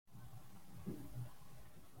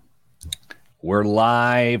We're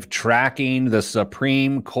live tracking the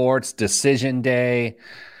Supreme Court's decision day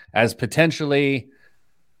as potentially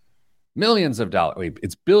millions of dollars. Wait,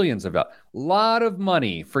 it's billions of dollars. A lot of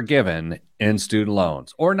money forgiven in student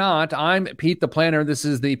loans or not. I'm Pete the Planner. This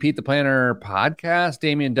is the Pete the Planner podcast.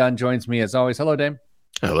 Damian Dunn joins me as always. Hello, Dame.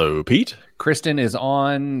 Hello, Pete. Kristen is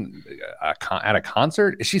on at a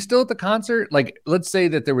concert. Is she still at the concert? Like, let's say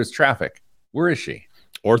that there was traffic. Where is she?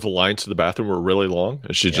 Or the lines to the bathroom were really long.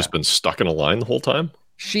 Has she just been stuck in a line the whole time?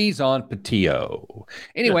 She's on Patio.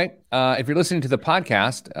 Anyway, if you're listening to the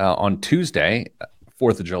podcast on Tuesday,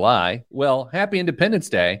 4th of July, well, happy Independence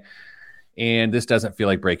Day. And this doesn't feel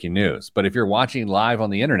like breaking news. But if you're watching live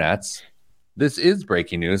on the internets, this is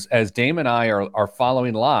breaking news, as Dame and I are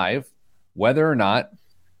following live whether or not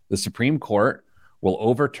the Supreme Court will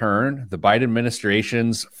overturn the Biden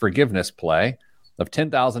administration's forgiveness play of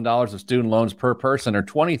 $10,000 of student loans per person, or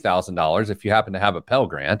 $20,000 if you happen to have a Pell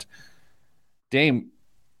Grant. Dame,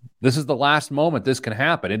 this is the last moment this can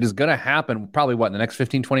happen. It is going to happen probably, in the next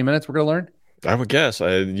 15, 20 minutes we're going to learn? I would guess.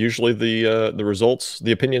 Usually the results,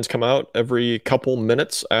 the opinions come out every couple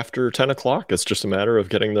minutes after 10 o'clock. It's just a matter of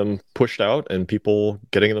getting them pushed out and people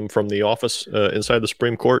getting them from the office inside the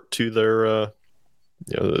Supreme Court to their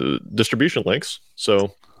distribution links.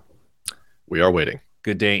 So we are waiting.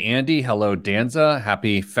 Good day, Andy. Hello, Danza.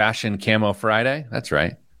 Happy Fashion Camo Friday. That's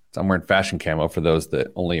right. I'm wearing fashion camo for those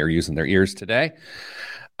that only are using their ears today.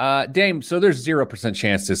 Dame, so there's 0%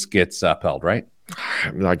 chance this gets upheld, right?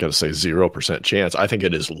 I'm not going to say 0% chance. I think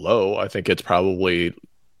it is low. I think it's probably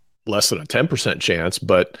less than a 10% chance,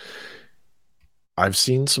 but I've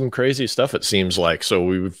seen some crazy stuff, it seems like. So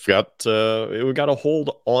we've got to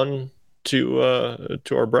hold on to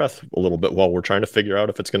our breath a little bit while we're trying to figure out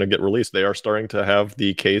if it's going to get released. They are starting to have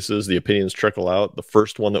the cases, the opinions trickle out. The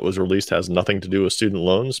first one that was released has nothing to do with student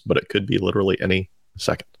loans, but it could be literally any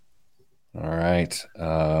second. All right.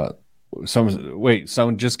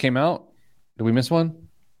 Someone just came out? Did we miss one?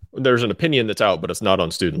 There's an opinion that's out, but it's not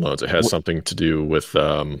on student loans. It has something to do with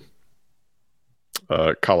Colorado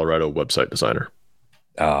website designer.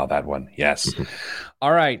 Oh, that one. Yes.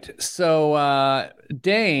 All right. So,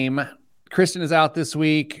 Dame, Kristen is out this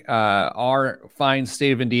week. Our fine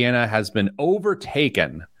state of Indiana has been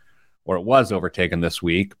overtaken, or it was overtaken this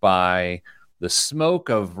week, by the smoke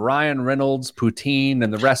of Ryan Reynolds, Poutine,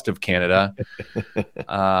 and the rest of Canada.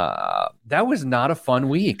 That was not a fun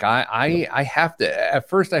week. I have to, at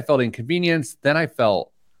first I felt inconvenience. Then I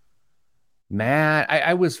felt mad.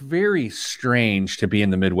 I was very strange to be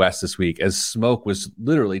in the Midwest this week as smoke was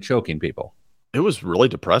literally choking people. It was really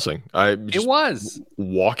depressing. It was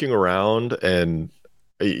walking around, and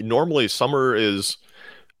normally summer is,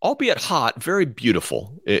 albeit hot, very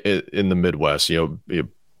beautiful in the Midwest.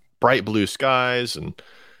 Bright blue skies and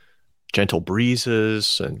gentle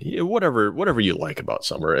breezes and whatever you like about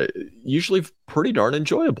summer. Usually pretty darn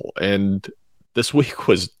enjoyable. And this week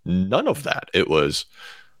was none of that. It was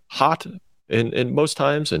hot in most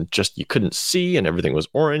times, and just you couldn't see, and everything was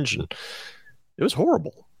orange, and it was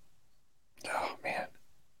horrible. Oh man!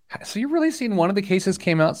 So you've really seen one of the cases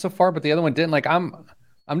came out so far, but the other one didn't. Like I'm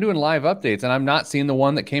doing live updates, and I'm not seeing the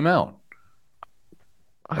one that came out.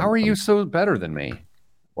 How are you so better than me?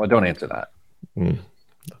 Well, don't answer that.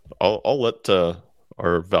 I'll let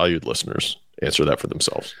our valued listeners answer that for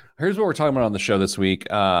themselves. Here's what we're talking about on the show this week.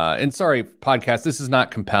 And sorry, podcast, this is not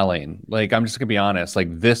compelling. Like, I'm just going to be honest.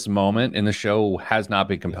 Like, this moment in the show has not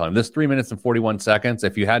been compelling. This 3 minutes and 41 seconds,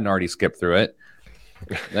 if you hadn't already skipped through it,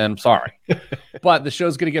 then I'm sorry. But the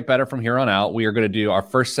show's going to get better from here on out. We are going to do, our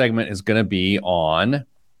first segment is going to be on,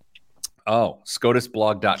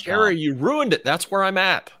 SCOTUSblog.com. Jerry, you ruined it. That's where I'm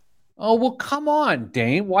at. Oh, well, come on,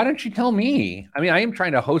 Dame. Why don't you tell me? I mean, I am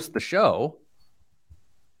trying to host the show.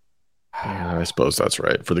 Yeah, I suppose that's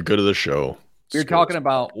right. For the good of the show. We're talking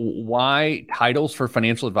about why titles for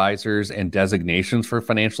financial advisors and designations for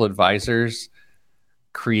financial advisors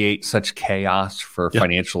create such chaos for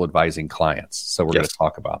financial advising clients. So we're going to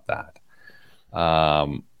talk about that.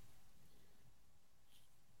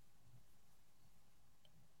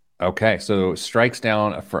 Okay, so strikes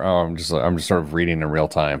down for. I'm just sort of reading in real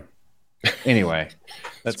time. Anyway,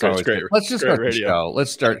 that's always great. Let's just start the show.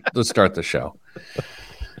 Let's start the show.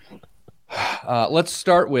 Let's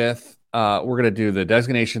start with we're going to do the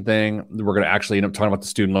designation thing. We're going to actually end up talking about the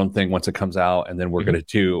student loan thing once it comes out, and then we're going to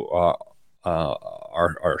do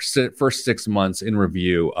our first 6 months in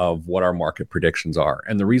review of what our market predictions are.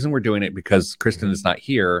 And the reason we're doing it because Kristen is not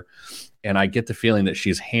here, and I get the feeling that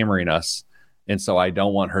she's hammering us. And so I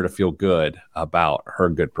don't want her to feel good about her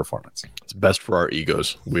good performance. It's best for our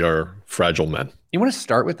egos. We are fragile men. You want to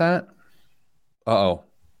start with that? Uh-oh.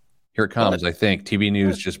 Here it comes, I think. TV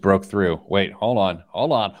News just broke through. Wait, hold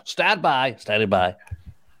on. Stand by.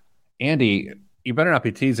 Andy, you better not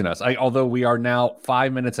be teasing us. Although we are now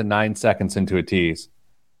 5 minutes and 9 seconds into a tease.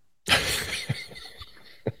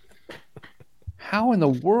 How in the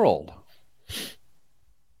world?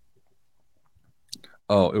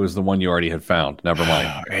 Oh, it was the one you already had found. Never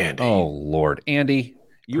mind. Andy. Oh, Lord. Andy,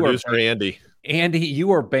 Andy,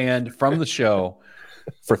 you are banned from the show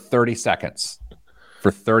for 30 seconds.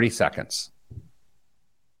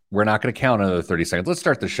 We're not going to count another 30 seconds. Let's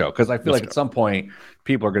start the show because I feel like at some point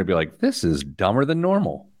people are going to be like, this is dumber than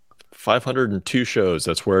normal. 502 shows.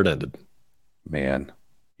 That's where it ended. Man,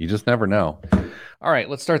 you just never know. All right,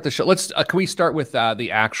 let's start the show. Can we start with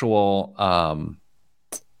the actual,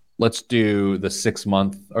 let's do the 6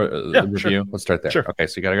 month review. Sure. Let's start there. Sure. Okay,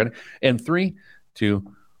 so you got to go in 3,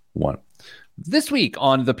 2, 1. This week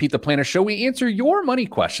on the Pete the Planner Show, we answer your money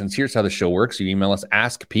questions. Here's how the show works. You email us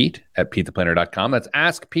askpete@petetheplanner.com. That's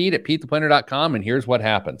askpete@petetheplanner.com. And here's what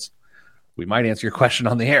happens. We might answer your question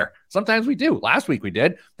on the air. Sometimes we do. Last week we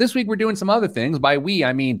did. This week we're doing some other things. By we,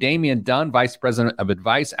 I mean Damian Dunn, Vice President of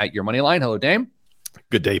Advice at Your Money Line. Hello, Dame.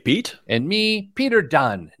 Good day, Pete. And me, Peter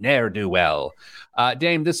Dunn, ne'er-do-well.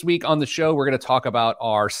 Dame, this week on the show, we're going to talk about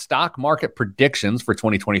our stock market predictions for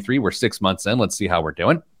 2023. We're 6 months in. Let's see how we're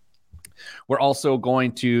doing. We're also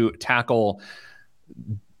going to tackle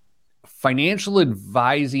financial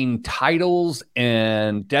advising titles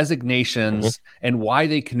and designations and why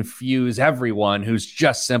they confuse everyone who's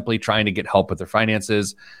just simply trying to get help with their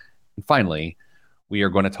finances. And finally, we are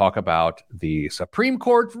going to talk about the Supreme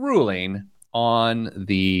Court's ruling on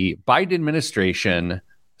the Biden administration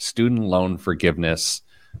student loan forgiveness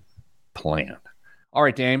plan. All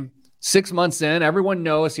right, Dame, 6 months in, everyone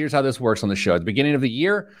knows, here's how this works on the show. At the beginning of the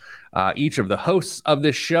year, each of the hosts of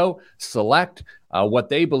this show select what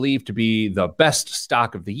they believe to be the best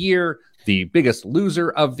stock of the year, the biggest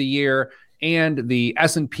loser of the year, and the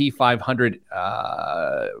S&P 500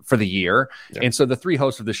 for the year. Yeah. And so the three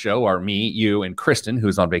hosts of the show are me, you, and Kristen,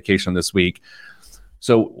 who's on vacation this week.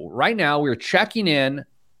 So right now we're checking in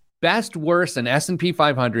best, worst, and S&P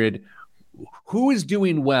 500. Who is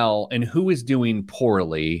doing well and who is doing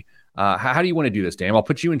poorly? How do you want to do this, Dame? I'll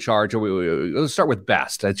put you in charge. Let's start with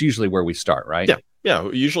best. That's usually where we start, right? Yeah.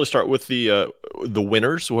 We usually start with the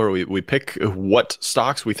winners, where we pick what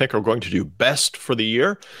stocks we think are going to do best for the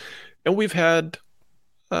year. And we've had,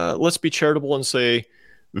 let's be charitable and say,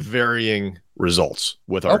 varying results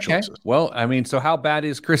with our choices. Well, I mean, so how bad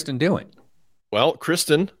is Kristen doing? Well,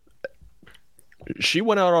 Kristen, she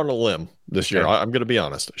went out on a limb this year. I'm going to be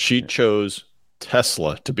honest. She chose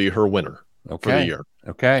Tesla to be her winner for the year.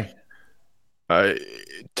 Okay.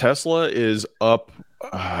 Tesla is up,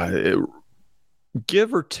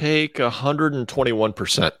 give or take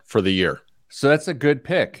 121% for the year. So that's a good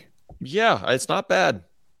pick. Yeah, it's not bad.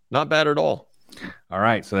 Not bad at all. All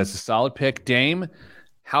right. So that's a solid pick. Dame,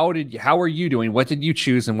 how are you doing? What did you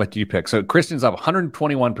choose and what did you pick? So Kristen's up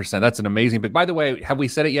 121%. That's an amazing pick. By the way, have we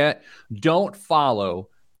said it yet? Don't follow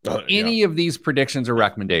any of these predictions or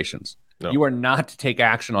recommendations. No. You are not to take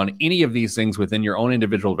action on any of these things within your own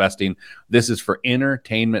individual investing. This is for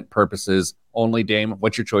entertainment purposes only. Dame,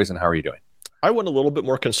 what's your choice and how are you doing? I went a little bit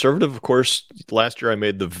more conservative. Of course, last year I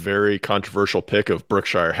made the very controversial pick of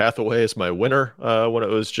Berkshire Hathaway as my winner when it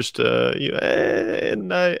was just,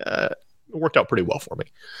 and it worked out pretty well for me.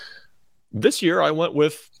 This year I went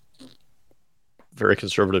with very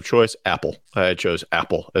conservative choice, Apple. I chose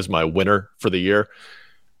Apple as my winner for the year.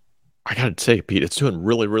 I got to say, Pete, it's doing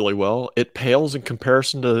really, really well. It pales in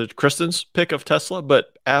comparison to Kristen's pick of Tesla,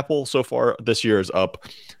 but Apple so far this year is up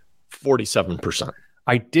 47%.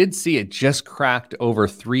 I did see it just cracked over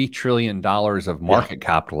 $3 trillion of market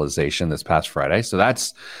capitalization this past Friday. So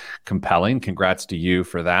that's compelling. Congrats to you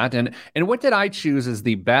for that. And what did I choose as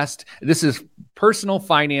the best? This is personal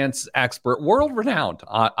finance expert, world-renowned,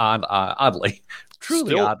 oddly.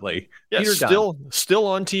 Truly oddly. Yeah, Peter still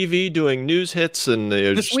on TV doing news hits and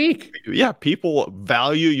this week. Yeah, people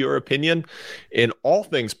value your opinion in all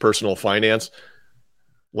things personal finance.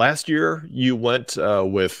 Last year you went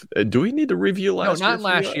with. Do we need to review last year? No, not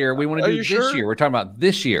last year. We want to do this year. We're talking about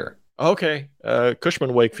this year. Okay,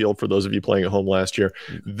 Cushman Wakefield for those of you playing at home last year.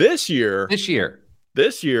 This year,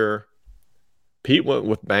 Pete went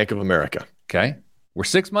with Bank of America. Okay. We're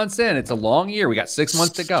 6 months in. It's a long year. We got 6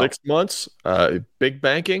 months to go. 6 months. Big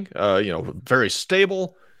banking. Very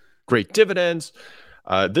stable. Great dividends.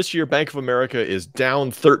 This year, Bank of America is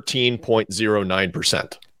down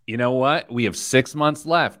 13.09%. You know what? We have 6 months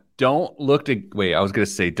left. Don't look a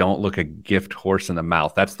gift horse in the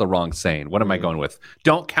mouth. That's the wrong saying. What am I going with?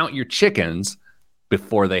 Don't count your chickens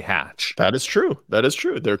before they hatch. That is true. That is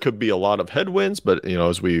true. There could be a lot of headwinds, but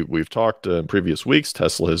as we've talked in previous weeks,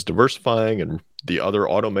 Tesla is diversifying, and the other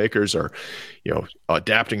automakers are,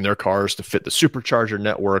 adapting their cars to fit the supercharger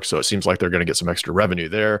network. So it seems like they're going to get some extra revenue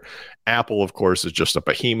there. Apple, of course, is just a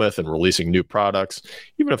behemoth and releasing new products,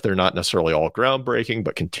 even if they're not necessarily all groundbreaking,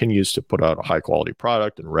 but continues to put out a high quality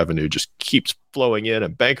product, and revenue just keeps flowing in.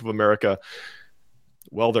 And Bank of America,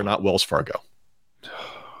 well, they're not Wells Fargo.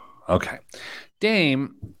 Okay.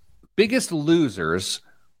 Dame, biggest losers.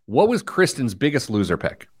 What was Kristen's biggest loser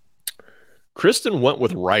pick? Kristen went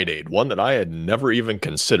with Rite Aid, one that I had never even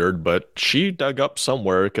considered, but she dug up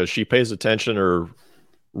somewhere because she pays attention or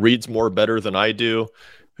reads more better than I do.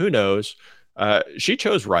 Who knows? She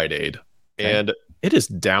chose Rite Aid, and it is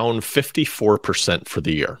down 54% for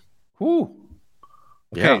the year. Ooh.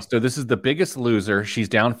 Okay, so this is the biggest loser. She's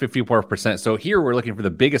down 54%. So here we're looking for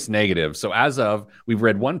the biggest negative. So as of, we've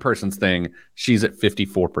read one person's thing, she's at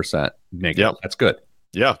 54% negative. Yep. That's good.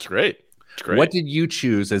 Yeah, it's great. It's great. What did you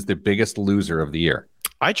choose as the biggest loser of the year?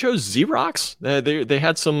 I chose Xerox. They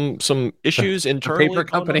had some issues internally. The paper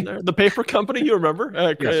company. The paper company, you remember?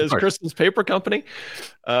 Yes, Kristen's paper company.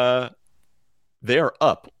 They are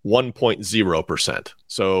up 1.0%.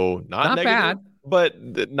 So not negative, bad,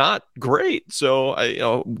 but not great. So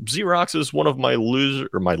Xerox is one of my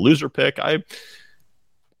loser pick.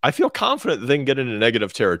 I feel confident that they can get into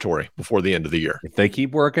negative territory before the end of the year if they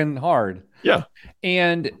keep working hard. Yeah.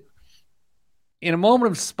 And in a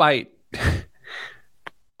moment of spite,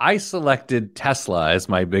 I selected Tesla as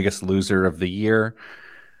my biggest loser of the year.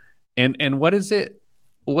 And what is it?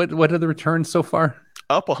 What are the returns so far?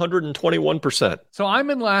 Up 121%. So I'm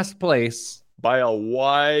in last place by a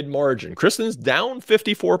wide margin. Kristen's down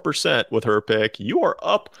 54% with her pick. You are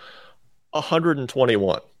up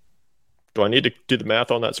 121. Do I need to do the math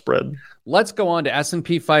on that spread? Let's go on to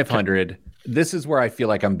S&P 500. Okay. This is where I feel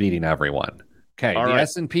like I'm beating everyone. Okay, all the right.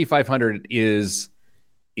 S&P 500 is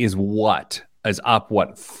what? Is up,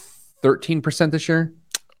 13% this year?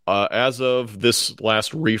 As of this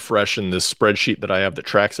last refresh in this spreadsheet that I have that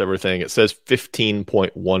tracks everything, it says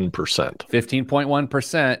 15.1%.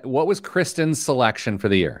 15.1%. What was Kristen's selection for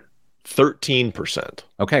the year? 13%.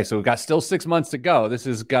 Okay, so we've got still 6 months to go. This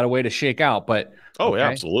has got a way to shake out, but... Oh, yeah,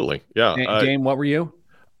 absolutely. Yeah. Dame, what were you?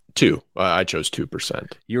 2. I chose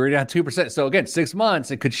 2%. You were down 2%. So again, 6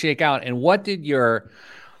 months, it could shake out. And what did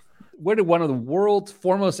one of the world's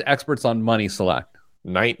foremost experts on money select?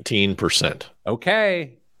 19%.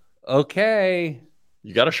 Okay.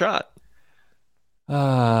 You got a shot.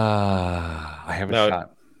 I have a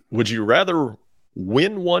shot. Would you rather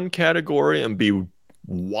win one category and be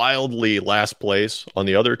wildly last place on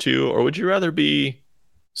the other two, or would you rather be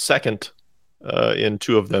second in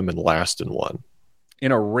two of them and last in one?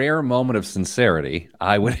 In a rare moment of sincerity,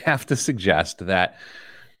 I would have to suggest that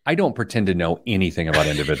I don't pretend to know anything about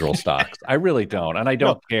individual stocks. I really don't. And I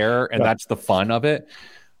don't care. And that's the fun of it.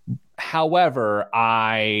 However,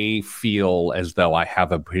 I feel as though I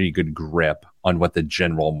have a pretty good grip on what the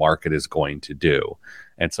general market is going to do.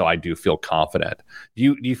 And so I do feel confident.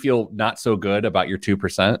 Do you feel not so good about your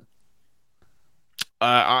 2%?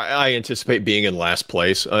 I anticipate being in last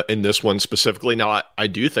place in this one specifically. Now, I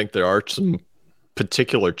do think there are some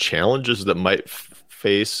particular challenges that might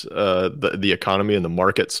face the economy and the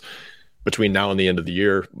markets between now and the end of the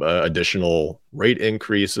year. Additional rate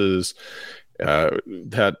increases,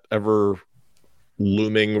 that ever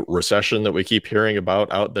looming recession that we keep hearing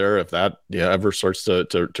about out there, if that ever starts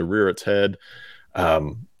to rear its head.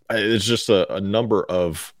 It's just a number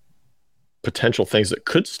of potential things that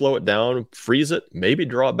could slow it down, freeze it, maybe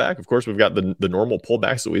draw it back. Of course, we've got the normal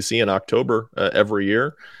pullbacks that we see in October every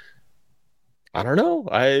year. I don't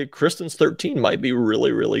know. Kristen's 13 might be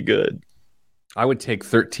really, really good. I would take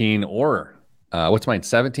 13 or what's mine,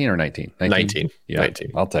 17 or 19? 19. Yeah,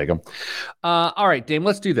 19. I'll take them. All right, Dame,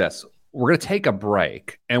 let's do this. We're going to take a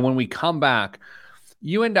break. And when we come back,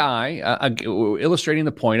 you and I, illustrating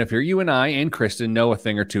the point of here, you and I and Kristen know a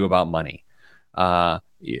thing or two about money.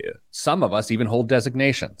 Some of us even hold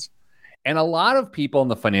designations. And a lot of people in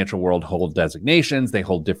the financial world hold designations. They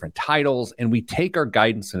hold different titles, and we take our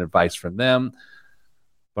guidance and advice from them.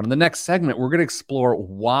 But in the next segment, we're going to explore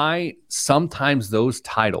why sometimes those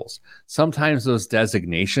titles, sometimes those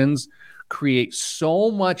designations create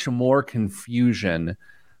so much more confusion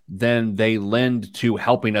than they lend to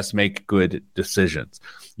helping us make good decisions.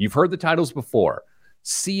 You've heard the titles before: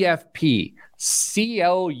 CFP,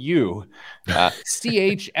 CLU,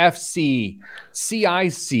 CHFC,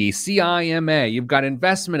 CIC, CIMA. You've got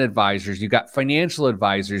investment advisors, you've got financial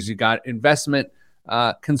advisors, you've got investment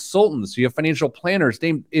consultants, you have financial planners.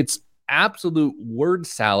 It's absolute word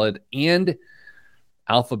salad, and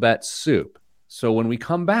alphabet soup. So when we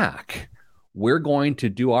come back, we're going to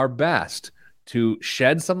do our best to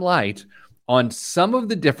shed some light on some of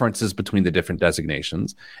the differences between the different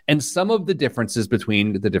designations and some of the differences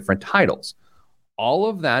between the different titles. All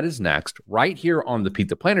of that is next, right here on the Pete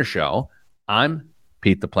the Planner Show. I'm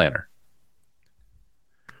Pete the Planner.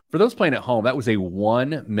 For those playing at home, that was a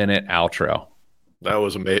 1-minute outro. That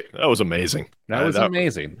was amazing. That was amazing.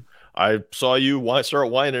 Amazing. I saw you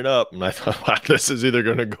start winding up, and I thought, wow, this is either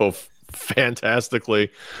going to go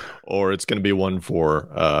fantastically, or it's going to be one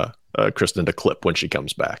for Kristen to clip when she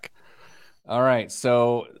comes back. All right.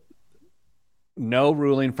 So, no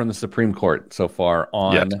ruling from the Supreme Court so far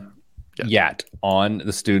on yet on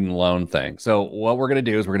the student loan thing. So, what we're going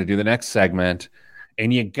to do is we're going to do the next segment.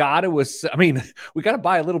 And we got to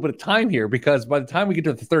buy a little bit of time here, because by the time we get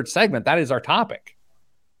to the third segment, that is our topic.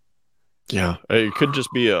 Yeah, it could just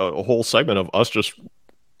be a whole segment of us just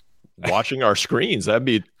watching our screens. That'd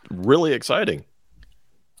be really exciting.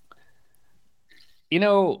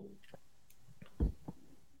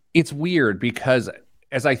 It's weird because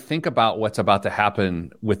as I think about what's about to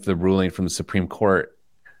happen with the ruling from the Supreme Court,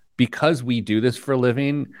 because we do this for a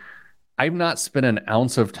living, I've not spent an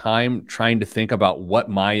ounce of time trying to think about what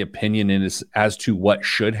my opinion is as to what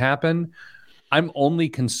should happen. I'm only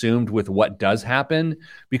consumed with what does happen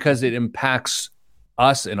because it impacts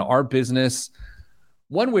us and our business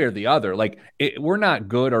one way or the other. Like, we're not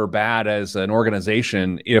good or bad as an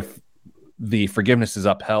organization if the forgiveness is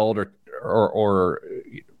upheld or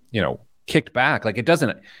kicked back. Like, it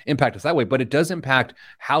doesn't impact us that way, but it does impact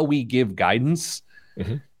how we give guidance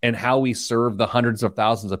and how we serve the hundreds of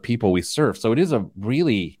thousands of people we serve. So it is a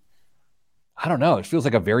really, I don't know, it feels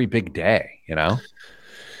like a very big day,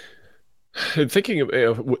 Thinking of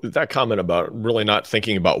that comment about really not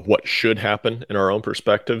thinking about what should happen in our own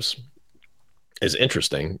perspectives is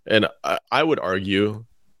interesting. And I would argue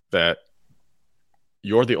that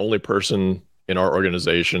you're the only person in our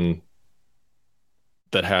organization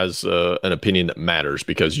that has an opinion that matters,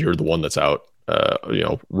 because you're the one that's out,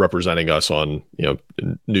 representing us on,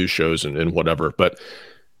 news shows and whatever. But,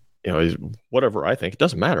 whatever I think, it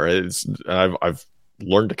doesn't matter. I've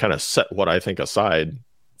learned to kind of set what I think aside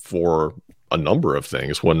for a number of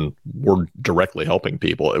things when we're directly helping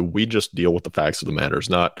people. We just deal with the facts of the matters,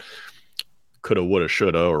 not coulda, woulda,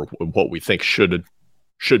 shoulda, or what we think should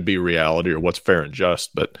be reality or what's fair and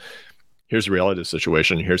just. But here's the reality of the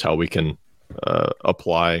situation. Here's how we can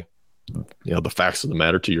apply, the facts of the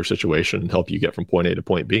matter to your situation and help you get from point A to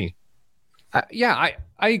point B. I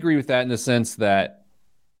agree with that in the sense that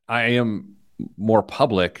I am more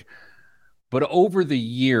public, but over the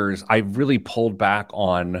years, I've really pulled back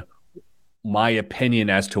on my opinion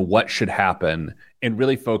as to what should happen and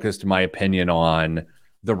really focused my opinion on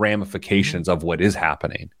the ramifications of what is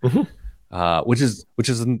happening, which is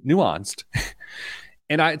nuanced.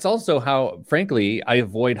 And it's also how, frankly, I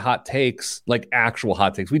avoid hot takes, like actual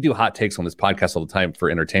hot takes. We do hot takes on this podcast all the time for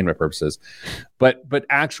entertainment purposes, but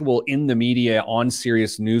actual in the media on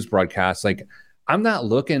serious news broadcasts, like, I'm not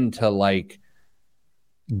looking to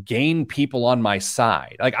gain people on my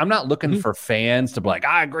side. Like, I'm not looking for fans to be like,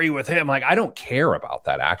 I agree with him. Like, I don't care about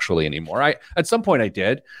that actually anymore. At some point I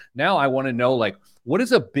did. Now I want to know, what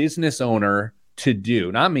is a business owner to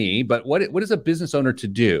do? Not me, but what is a business owner to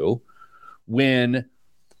do when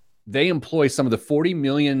they employ some of the 40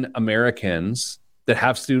 million Americans that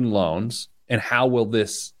have student loans, and how will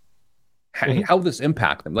this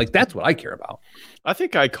impact them? Like, that's what I care about. I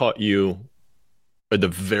think I caught you at the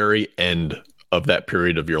very end of that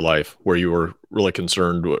period of your life where you were really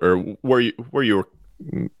concerned, or where you were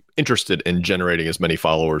interested in generating as many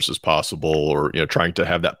followers as possible, or trying to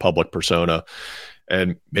have that public persona.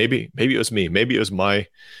 And maybe it was me, maybe it was my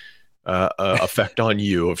effect on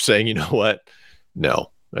you of saying, you know what,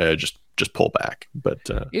 no, just pull back. But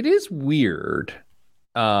it is weird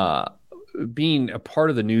being a part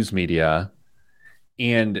of the news media,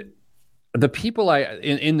 and the people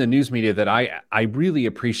in the news media that I really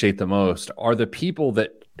appreciate the most are the people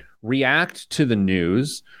that react to the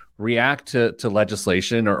news, react to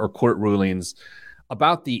legislation or court rulings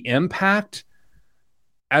about the impact,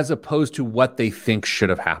 as opposed to what they think should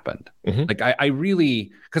have happened. Like, I really,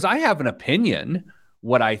 because I have an opinion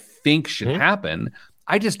what I think should happen.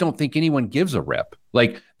 I just don't think anyone gives a rip.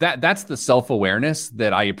 Like, that's the self-awareness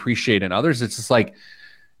that I appreciate in others. It's just like,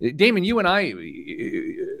 Damon, you and I,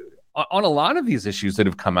 on a lot of these issues that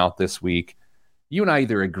have come out this week, you and I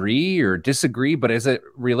either agree or disagree, but as it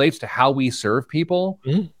relates to how we serve people,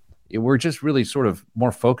 we're just really sort of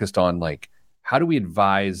more focused on, how do we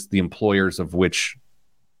advise the employers of which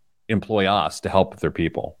employ us to help their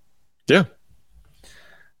people? Yeah.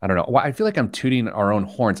 I don't know. Well, I feel like I'm tooting our own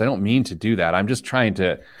horns. I don't mean to do that. I'm just trying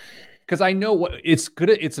to, because I know what it's good.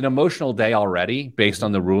 It's an emotional day already based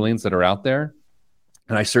on the rulings that are out there.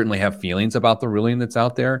 And I certainly have feelings about the ruling that's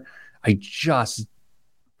out there.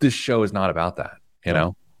 This show is not about that, you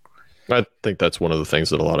know? I think that's one of the things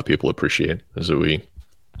that a lot of people appreciate is that we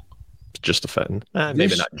just the fact,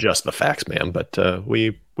 maybe not just the facts, man, but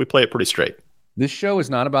we play it pretty straight. This show is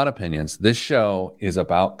not about opinions. This show is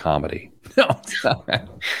about comedy. No, it's not.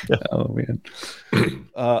 Oh man.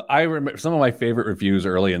 I remember some of my favorite reviews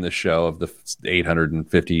early in the show of the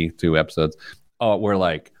 852 episodes were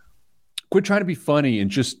like, quit trying to be funny and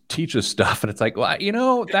just teach us stuff. And it's like,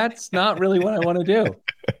 well, that's not really what I want to do.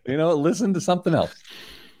 Listen to something else.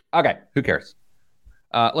 Okay, who cares?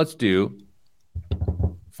 Let's do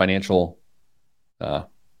financial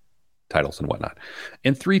titles and whatnot.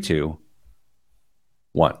 In 3, 2,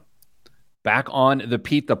 1. Back on the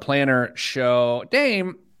Pete the Planner show.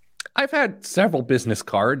 Dame, I've had several business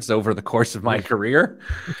cards over the course of my career.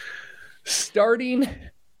 Starting,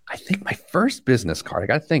 I think my first business card, I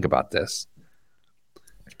got to think about this.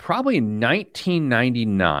 Probably in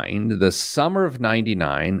 1999, the summer of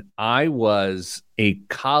 99, I was a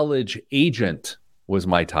college agent, was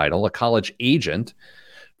my title, a college agent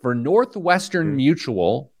for Northwestern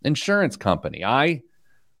Mutual Insurance Company. I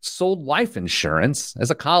sold life insurance as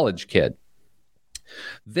a college kid.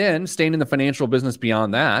 Then, staying in the financial business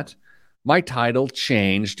beyond that, my title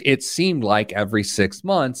changed, it seemed like every 6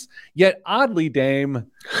 months. Yet, oddly, Dame,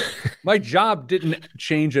 my job didn't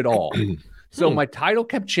change at all. So my title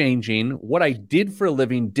kept changing. What I did for a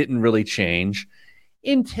living didn't really change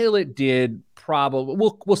until it did probably,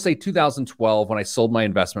 we'll say 2012, when I sold my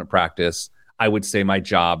investment practice. I would say my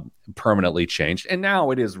job permanently changed. And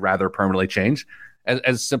now it is rather permanently changed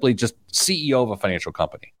as simply just CEO of a financial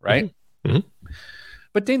company, right? Mm-hmm.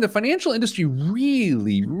 But Dane, the financial industry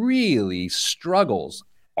really, really struggles,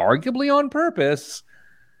 arguably on purpose,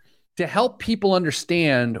 to help people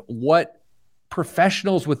understand what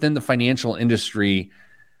professionals within the financial industry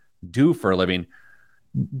do for a living.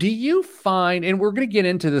 Do you find, and we're going to get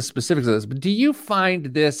into the specifics of this, but do you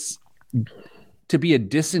find this to be a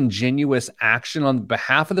disingenuous action on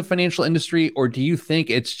behalf of the financial industry, or do you think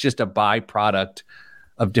it's just a byproduct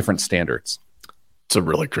of different standards? It's a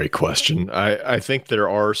really great question. I think there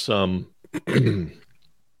are some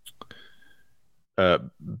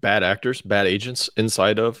bad actors, bad agents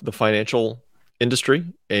inside of the financial industry,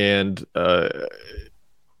 and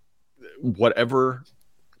whatever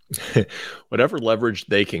leverage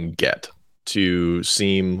they can get to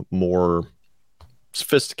seem more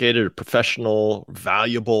sophisticated or professional,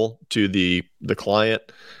 valuable to the client,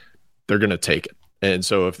 they're going to take it. And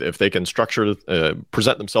so if they can structure,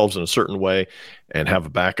 present themselves in a certain way and have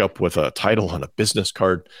a backup with a title on a business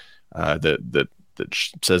card that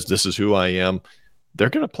says this is who I am,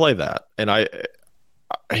 they're going to play that. And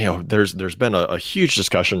there's been a huge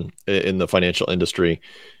discussion in the financial industry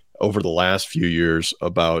over the last few years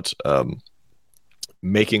about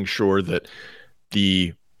making sure that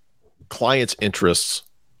the client's interests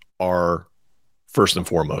are first and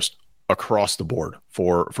foremost across the board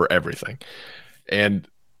for everything. And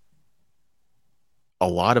a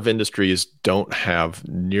lot of industries don't have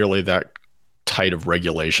nearly that tight of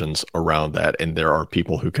regulations around that. And there are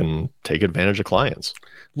people who can take advantage of clients.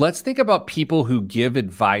 Let's think about people who give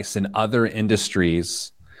advice in other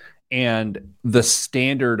industries and the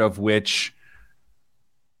standard of which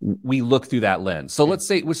we look through that lens. So let's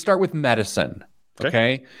say we start with medicine.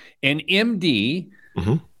 Okay. An MD,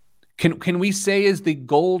 mm-hmm. Can we say is the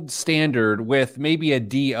gold standard with maybe a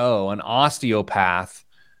DO, an osteopath?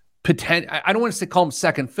 I don't want to call them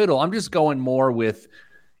second fiddle. I'm just going more with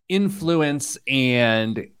influence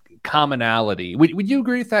and commonality. Would you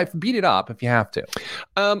agree with that? Beat it up if you have to.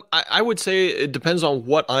 I would say it depends on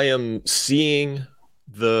what I am seeing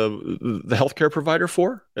the healthcare provider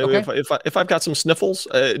for. Okay. If I've got some sniffles,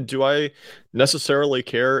 do I necessarily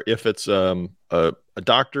care if it's a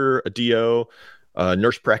doctor, a DO, a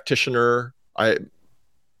nurse practitioner? I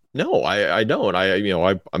don't.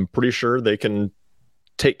 I'm pretty sure they can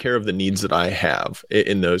take care of the needs that I have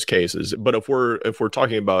in those cases. But if we're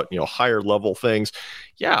talking about higher level things,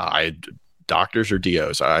 doctors or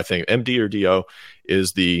DOs. I think MD or DO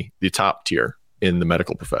is the top tier in the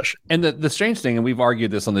medical profession. And the strange thing, and we've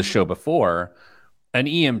argued this on this show before, an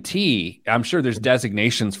EMT, I'm sure there's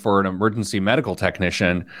designations for an emergency medical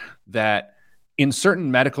technician that in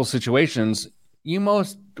certain medical situations, you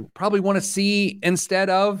most probably want to see instead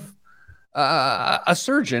of a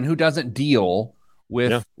surgeon who doesn't deal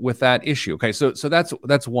with that issue. Okay, so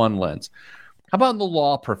that's one lens. How about in the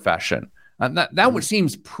law profession? That would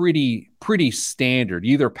seems pretty standard.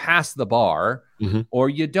 You either pass the bar or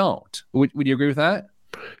you don't. Would you agree with that?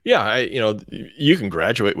 Yeah, you can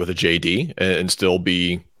graduate with a JD and still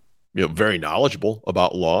be, very knowledgeable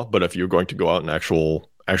about law. But if you're going to go out and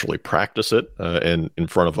actually practice it and in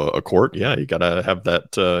front of a court, yeah, you got to have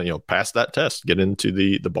that, pass that test, get into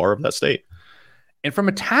the bar of that state. And from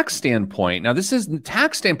a tax standpoint, now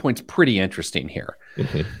tax standpoint's pretty interesting here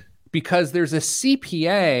because there's a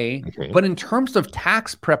CPA, but in terms of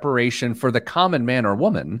tax preparation for the common man or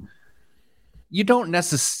woman, you don't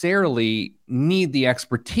necessarily need the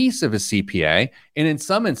expertise of a CPA. And in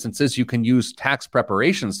some instances, you can use tax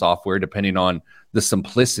preparation software depending on the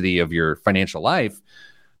simplicity of your financial life.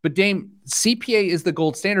 But Dame, CPA is the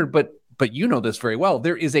gold standard, but you know this very well.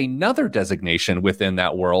 There is another designation within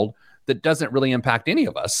that world that doesn't really impact any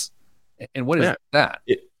of us. And what is that?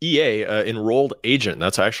 EA, enrolled agent.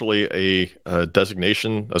 That's actually a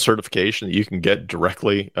designation, a certification that you can get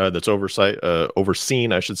directly that's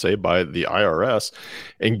overseen, I should say, by the IRS,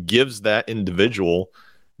 and gives that individual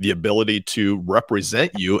the ability to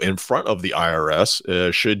represent you in front of the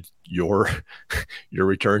IRS should your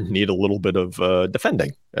return need a little bit of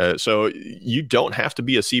defending. So you don't have to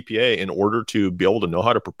be a CPA in order to be able to know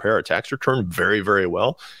how to prepare a tax return very, very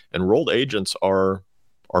well. Enrolled agents are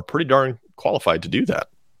pretty darn qualified to do that.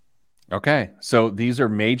 Okay. So these are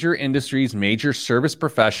major industries, major service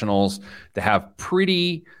professionals that have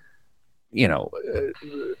pretty,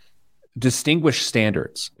 distinguished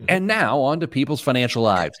standards. And now on to people's financial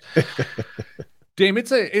lives. Dame,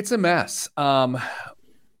 it's a mess.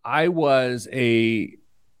 I was a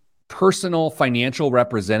personal financial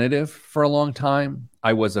representative for a long time.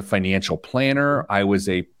 I was a financial planner. I was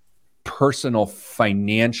a personal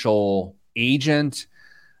financial agent.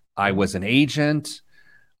 I was an agent.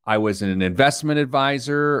 I was an investment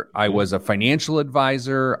advisor. I was a financial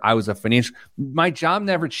advisor. My job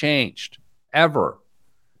never changed, ever.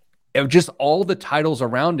 Just all the titles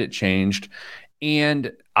around it changed.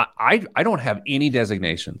 And I don't have any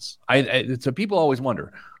designations. So people always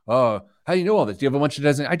wonder, how do you know all this? Do you have a bunch of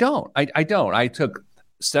designations? I don't. I took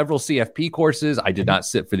several CFP courses. I did not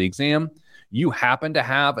sit for the exam. You happen to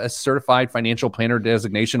have a certified financial planner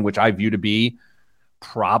designation, which I view to be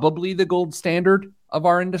probably the gold standard of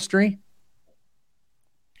our industry.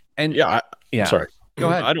 And sorry. Go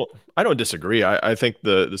ahead. I don't disagree. I think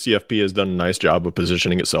the CFP has done a nice job of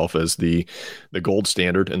positioning itself as the gold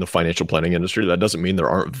standard in the financial planning industry. That doesn't mean there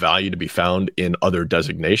aren't value to be found in other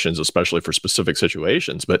designations, especially for specific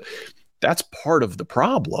situations. But that's part of the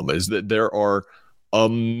problem, is that there are a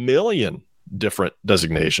million different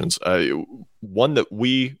designations. One that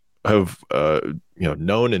we have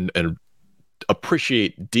known and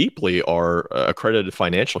appreciate deeply are accredited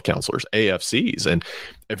financial counselors, AFCs. And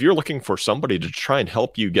if you're looking for somebody to try and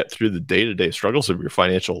help you get through the day-to-day struggles of your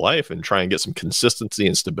financial life and try and get some consistency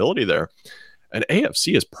and stability there, an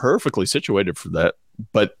AFC is perfectly situated for that,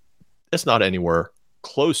 but it's not anywhere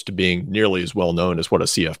close to being nearly as well known as what a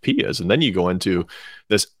CFP is. And then you go into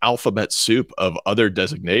this alphabet soup of other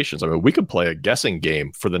designations. I mean, we could play a guessing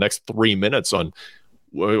game for the next 3 minutes on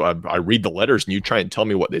I read the letters and you try and tell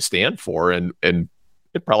me what they stand for, and it'd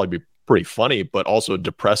probably be pretty funny, but also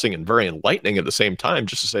depressing and very enlightening at the same time,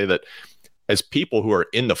 just to say that as people who are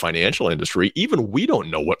in the financial industry, even we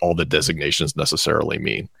don't know what all the designations necessarily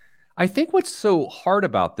mean. I think what's so hard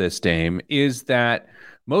about this, Dame, is that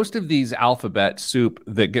most of these alphabet soup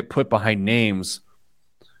that get put behind names,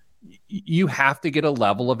 you have to get a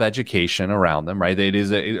level of education around them, right? It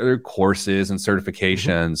is courses and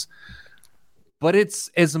certifications. But it's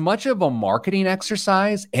as much of a marketing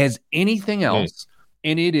exercise as anything else.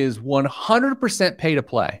 And it is 100% pay to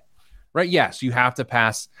play, right? Yes, you have to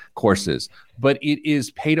pass courses, but it is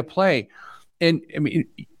pay to play. And I mean,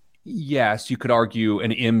 yes, you could argue an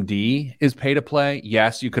MD is pay to play.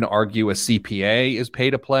 Yes, you can argue a CPA is pay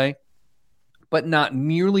to play, but not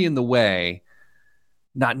nearly in the way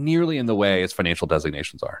as financial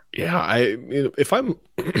designations are. Yeah, if I'm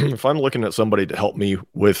looking at somebody to help me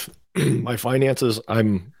with my finances,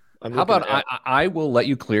 I'm how about I will let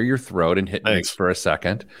you clear your throat and hit mix for a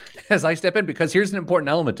second as I step in, because here's an important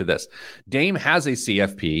element to this. Dame has a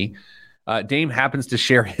CFP. Dame happens to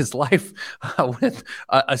share his life with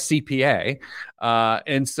a CPA.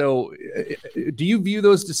 And so do you view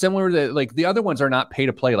those dissimilar? That like the other ones are not pay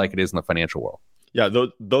to play like it is in the financial world? Yeah,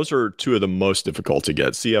 those are two of the most difficult to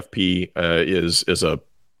get. CFP is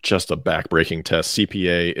just a backbreaking test.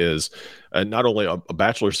 CPA is not only a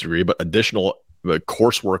bachelor's degree, but additional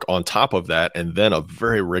coursework on top of that, and then a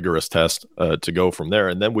very rigorous test to go from there.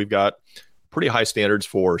 And then we've got pretty high standards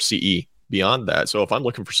for CE beyond that. So if I'm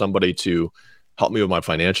looking for somebody to help me with my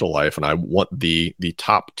financial life, and I want the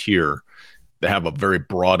top tier to have a very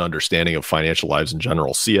broad understanding of financial lives in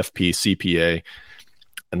general, CFP, CPA,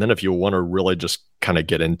 and then if you want to really just kind of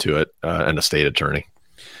get into it, an estate attorney.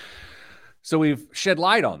 So we've shed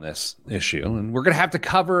light on this issue, and we're going to have to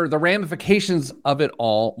cover the ramifications of it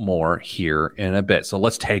all more here in a bit. So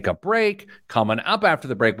let's take a break. Coming up after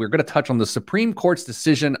the break, we're going to touch on the Supreme Court's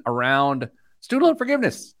decision around student loan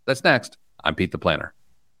forgiveness. That's next. I'm Pete the Planner.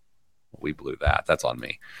 We blew that. That's on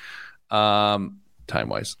me.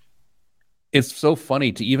 Time-wise. It's so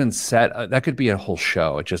funny to even set, that could be a whole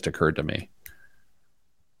show. It just occurred to me.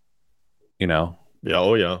 You know? Yeah.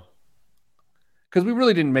 Oh, yeah. Because we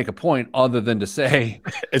really didn't make a point other than to say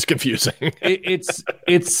it's confusing.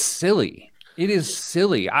 it's silly. It is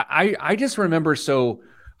silly. I just remember. So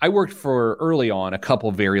I worked for early on a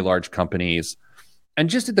couple very large companies, and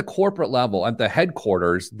just at the corporate level, at the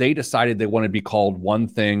headquarters, they decided they wanted to be called one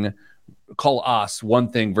thing, call us one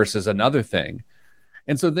thing versus another thing,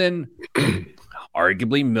 and so then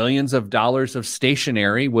arguably millions of dollars of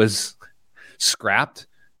stationery was scrapped,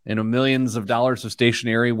 and millions of dollars of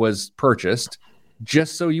stationery was purchased,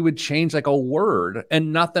 just so you would change like a word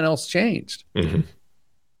and nothing else changed. Mm-hmm.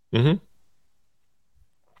 Mm-hmm.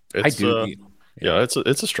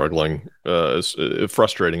 It's a struggling, it's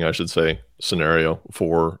frustrating, I should say, scenario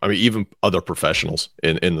for, I mean, even other professionals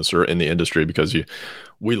in the industry, because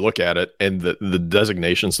we look at it and the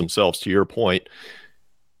designations themselves, to your point,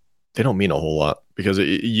 they don't mean a whole lot, because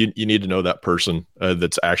you need to know that person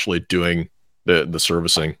that's actually doing the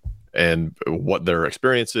servicing, and what their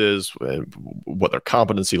experience is, what their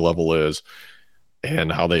competency level is,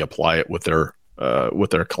 and how they apply it with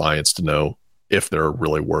their clients to know if they're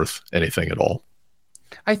really worth anything at all.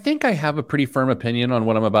 I think I have a pretty firm opinion on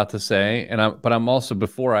what I'm about to say, but I'm also,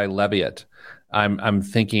 before I levy it, I'm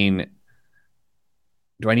thinking,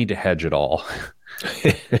 do I need to hedge at all?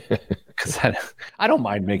 Because I don't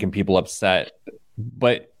mind making people upset,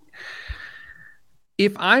 but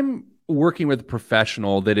if I'm working with a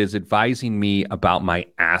professional that is advising me about my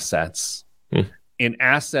assets and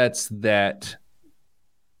assets that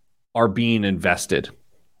are being invested.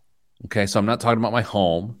 Okay. So I'm not talking about my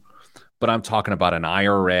home, but I'm talking about an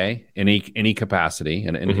IRA in any capacity,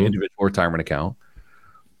 an individual retirement account,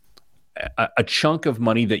 a chunk of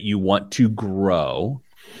money that you want to grow.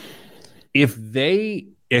 If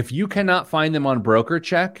you cannot find them on broker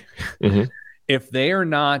check, if they are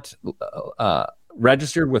not,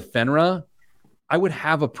 registered with FINRA, I would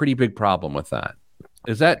have a pretty big problem with that.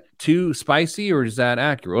 Is that too spicy, or is that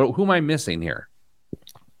accurate? Who am I missing here?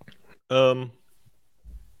 I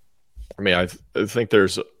mean, I think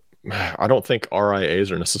I don't think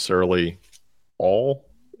RIAs are necessarily all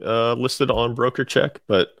listed on broker check,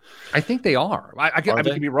 but I think they are. I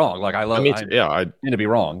could be wrong. Like I tend to be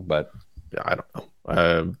wrong, but yeah, I don't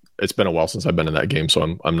know. It's been a while since I've been in that game,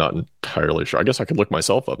 so I'm not entirely sure. I guess I could look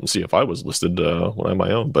myself up and see if I was listed when I'm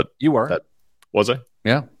my own. But you were. Was I?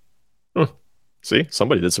 Yeah. See,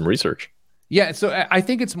 somebody did some research. Yeah. So I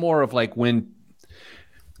think it's more of like, when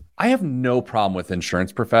I have no problem with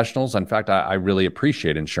insurance professionals. In fact, I really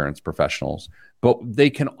appreciate insurance professionals, but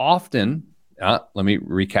they can often, let me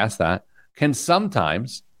recast that, can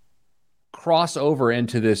sometimes cross over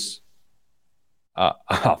into this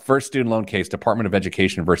first student loan case, Department of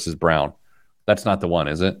Education versus Brown. That's not the one,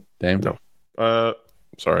 is it, Dame? No.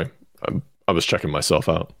 Sorry. I was checking myself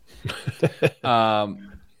out. I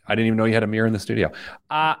didn't even know you had a mirror in the studio.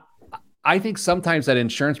 I think sometimes that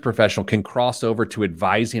insurance professional can cross over to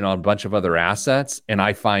advising on a bunch of other assets, and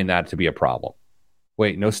I find that to be a problem.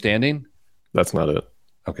 Wait, no standing? That's not it.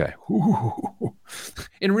 Okay.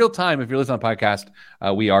 In real time, if you're listening on a podcast,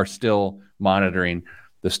 we are still monitoring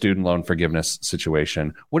the student loan forgiveness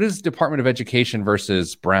situation. What is Department of Education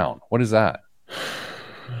versus Brown? What is that?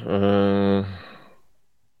 Oh,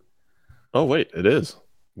 wait, it is.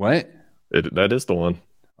 What? That is the one.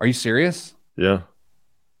 Are you serious? Yeah.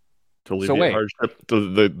 To alleviate hardship,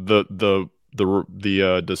 the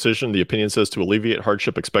decision, the opinion says, to alleviate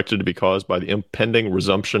hardship expected to be caused by the impending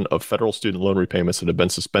resumption of federal student loan repayments that have been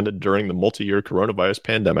suspended during the multi-year coronavirus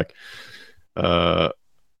pandemic. Oh,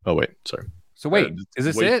 wait, sorry. So wait, is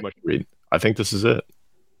this it? I think this is it.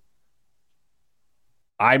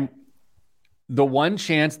 The one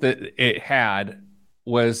chance that it had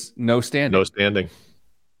was no standing. No standing.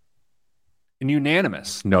 And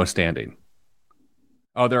unanimous no standing.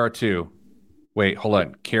 Oh, there are two. Wait, hold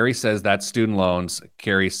on. Carrie says that's student loans.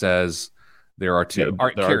 Carrie says there are two. Yeah,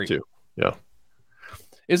 there are two. Yeah.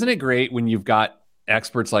 Isn't it great when you've got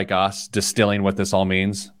experts like us distilling what this all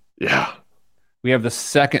means? Yeah. We have the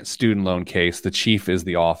second student loan case. The chief is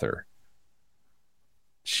the author.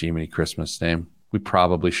 Jiminy Christmas name. We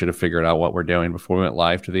probably should have figured out what we're doing before we went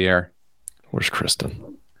live to the air. Where's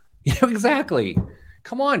Kristen? Yeah, exactly.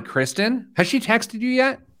 Come on, Kristen. Has she texted you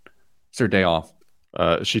yet? It's her day off.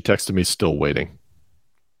 She texted me still waiting.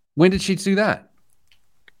 When did she do that?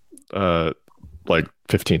 Like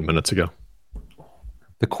 15 minutes ago.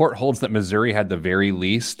 The court holds that Missouri at the very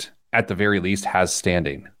least, has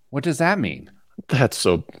standing. What does that mean? That's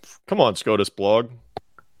so. Come on, SCOTUS blog.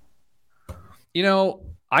 You know,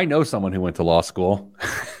 I know someone who went to law school.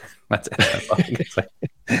 That's it.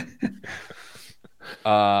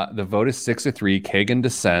 The vote is 6-3. Kagan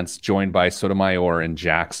dissents, joined by Sotomayor and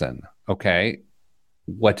Jackson. Okay.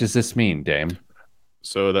 What does this mean, Dame?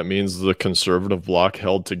 So that means the conservative bloc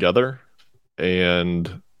held together,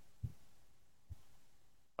 and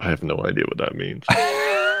I have no idea what that means.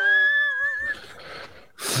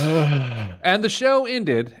 And the show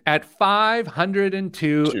ended at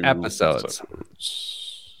 502 episodes.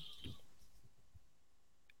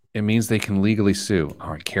 It means they can legally sue.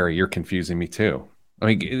 All right, Carrie, you're confusing me too. I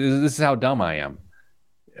mean, this is how dumb I am.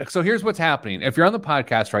 So here's what's happening. If you're on the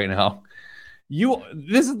podcast right now,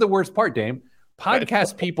 this is the worst part, Dame.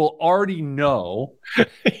 Podcast people already know.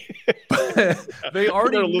 They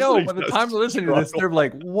already know by the time they're listening to this, they're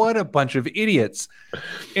like, what a bunch of idiots.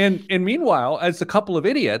 And meanwhile, as a couple of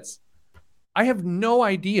idiots, I have no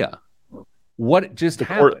idea what just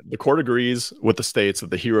happened. The court agrees with the states that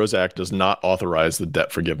the HEROES Act does not authorize the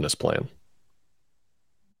debt forgiveness plan.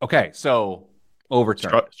 Okay, so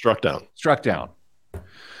overturned. Struck down. Struck down.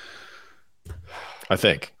 I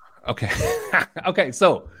think. Okay.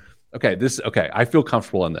 Okay, I feel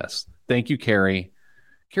comfortable in this. Thank you, Carrie.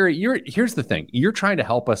 Carrie, here's the thing. You're trying to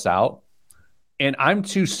help us out, and I'm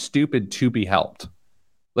too stupid to be helped.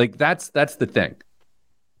 Like, that's the thing.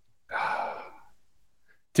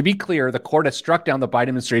 To be clear, the court has struck down the Biden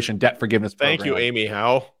administration debt forgiveness program. Thank you, Amy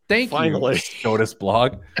Howe. Finally. You, SCOTUS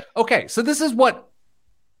blog. Okay, so this is what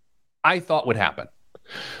I thought would happen.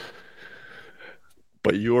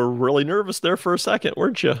 But you were really nervous there for a second,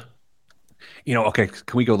 weren't you? You know, okay,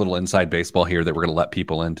 can we go a little inside baseball here that we're going to let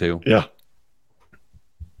people into? Yeah.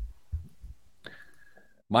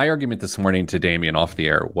 My argument this morning to Damien off the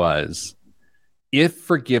air was, if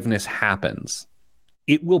forgiveness happens,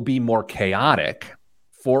 it will be more chaotic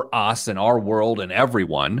for us and our world and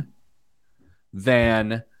everyone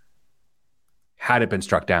than had it been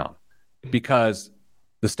struck down. Because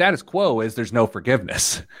the status quo is there's no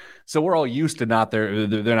forgiveness. So we're all used to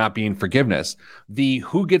there not being forgiveness. The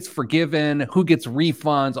who gets forgiven, who gets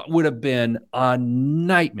refunds would have been a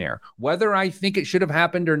nightmare. Whether I think it should have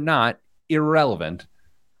happened or not, irrelevant.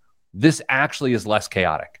 This actually is less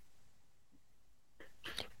chaotic.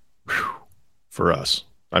 For us.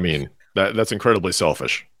 I mean, that's incredibly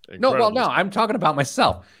selfish. No, I'm talking about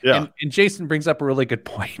myself. Yeah. And Jason brings up a really good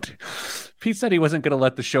point. Pete said he wasn't going to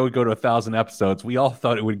let the show go to 1,000 episodes. We all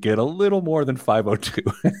thought it would get a little more than 502.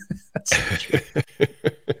 That's true.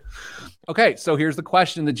 Okay, so here's the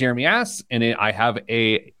question that Jeremy asks, and I have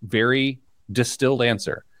a very distilled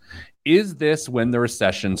answer. Is this when the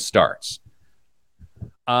recession starts?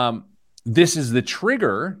 This is the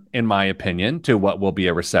trigger, in my opinion, to what will be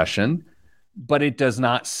a recession, but it does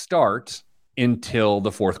not start until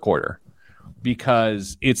the fourth quarter,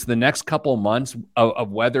 because it's the next couple months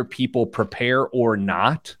of whether people prepare or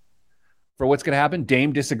not for what's going to happen.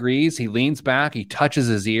 Dame disagrees. He leans back. He touches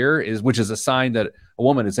his ear, which is a sign that a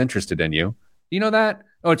woman is interested in you. You know that?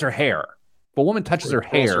 Oh, it's her hair. If a woman touches her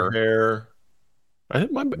hair. There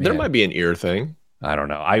might be an ear thing. I don't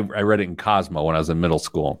know. I read it in Cosmo when I was in middle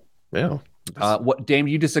school. Yeah. What, Dame,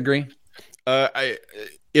 you disagree?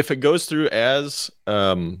 If it goes through as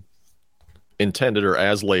intended or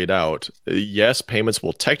as laid out, yes, payments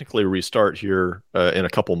will technically restart here in a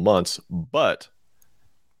couple months, but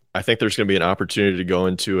I think there's going to be an opportunity to go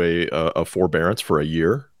into a forbearance for a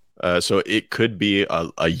year. So it could be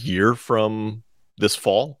a year from this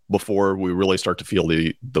fall before we really start to feel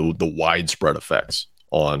the widespread effects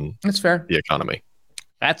on That's fair. The economy.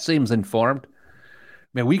 That seems informed.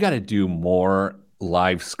 Man, we got to do more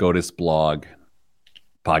live SCOTUS blog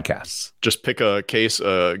podcasts. Just pick a case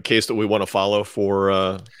that we want to follow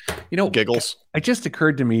for giggles. It just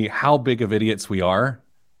occurred to me how big of idiots we are.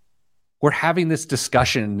 We're having this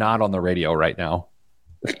discussion not on the radio right now.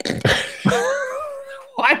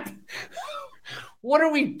 What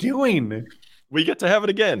are we doing? We get to have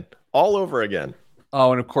it again, all over again.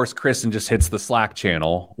 Oh, and of course, Kristen just hits the Slack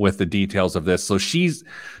channel with the details of this. So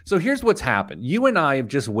here's what's happened. You and I have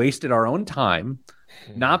just wasted our own time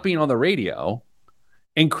not being on the radio.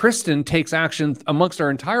 And Kristen takes action amongst our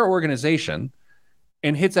entire organization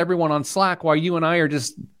and hits everyone on Slack while you and I are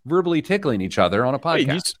just verbally tickling each other on a podcast.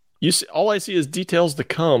 Wait, you see, all I see is details to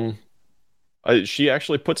come. She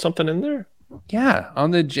actually put something in there? Yeah,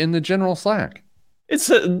 in the general Slack. It's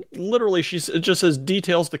literally, it just says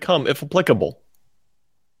details to come, if applicable.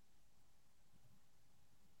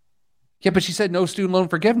 Yeah, but she said no student loan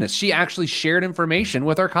forgiveness. She actually shared information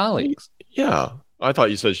with our colleagues. Yeah, I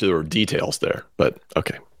thought you said there were details there, but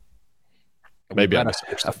okay. Maybe I missed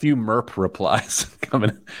a few MERP replies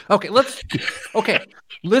coming. Okay,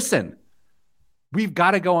 listen. We've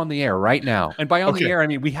got to go on the air right now. And by on the air, I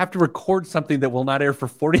mean we have to record something that will not air for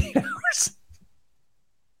 48 hours.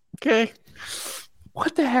 Okay.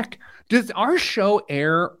 What the heck? Does our show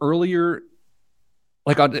air earlier?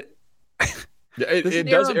 Like on it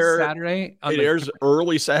does air Saturday. It airs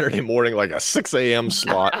early Saturday morning, like a 6 a.m.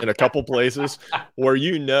 slot in a couple places where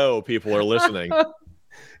people are listening.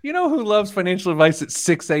 You know who loves financial advice at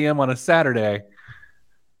 6 a.m. on a Saturday?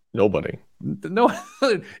 Nobody. No,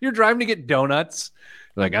 you're driving to get donuts.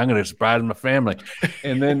 Like, I'm going to surprise my family.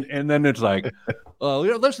 And then it's like,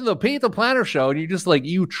 listen to the Pete the Planner show. And you just like,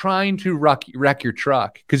 you trying to wreck your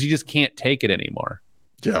truck because you just can't take it anymore.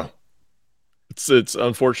 Yeah. It's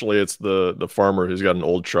unfortunately, it's the farmer who's got an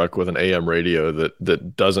old truck with an AM radio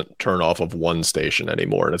that doesn't turn off of one station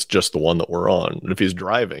anymore. And it's just the one that we're on. And if he's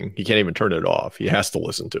driving, he can't even turn it off. He has to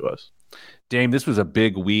listen to us. Dame, this was a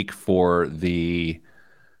big week for the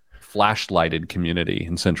flashlighted community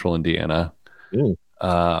in central Indiana.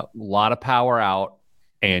 A lot of power out,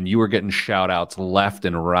 and you were getting shout outs left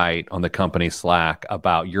and right on the company Slack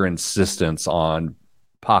about your insistence on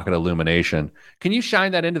pocket illumination. Can you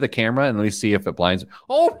shine that into the camera and let me see if it blinds?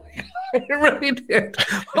 Oh my God, it really did.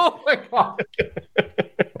 Oh my God.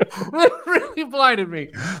 It really blinded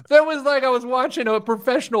me. That was like I was watching a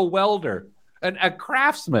professional welder, a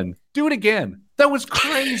craftsman. Do it again. That was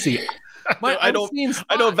crazy. I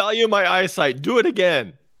don't value my eyesight. Do it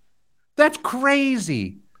again. That's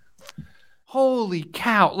crazy. Holy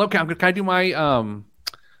cow. Look, can I do my I'm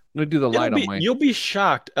gonna do the light on my. You'll be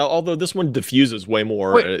shocked. Although this one diffuses way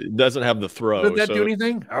more. Wait, it doesn't have the throw. Does that do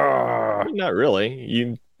anything? Not really.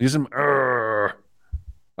 You use them.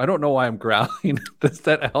 I don't know why I'm growling. Does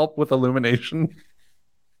that help with illumination?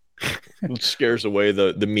 It scares away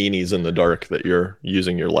the meanies in the dark that you're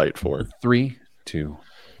using your light for. 3, 2,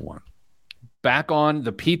 1. Back on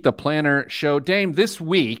the Pete the Planner show. Dame, this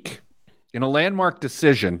week, in a landmark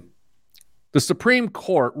decision, the Supreme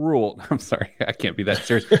Court ruled. I'm sorry, I can't be that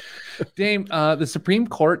serious. Dame, the Supreme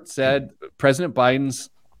Court said President Biden's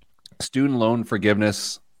student loan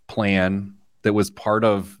forgiveness plan that was part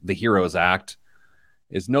of the HEROES Act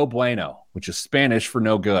is no bueno, which is Spanish for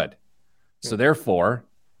no good. So therefore,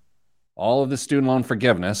 all of the student loan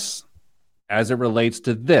forgiveness as it relates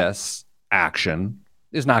to this action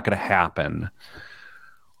is not going to happen.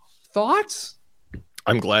 Thoughts?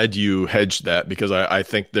 I'm glad you hedged that because I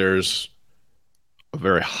think there's a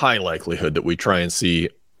very high likelihood that we try and see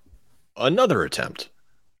another attempt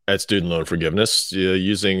at student loan forgiveness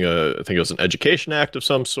using I think it was an education act of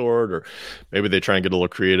some sort, or maybe they try and get a little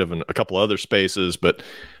creative in a couple other spaces. But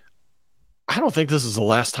I don't think this is the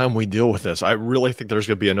last time we deal with this. I really think there's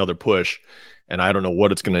going to be another push, and I don't know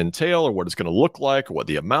what it's going to entail or what it's going to look like or what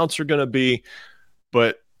the amounts are going to be.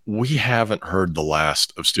 But we haven't heard the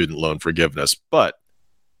last of student loan forgiveness. But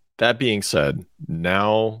that being said,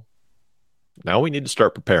 now we need to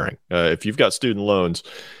start preparing. If you've got student loans,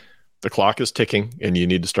 the clock is ticking, and you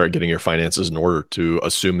need to start getting your finances in order to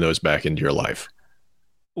assume those back into your life.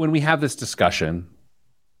 When we have this discussion,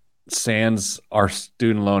 sans our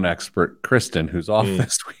student loan expert, Kristen, who's off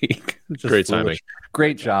this week. Great timing.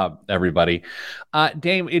 Great job, everybody.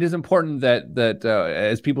 Dame, it is important that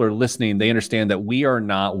as people are listening, they understand that we are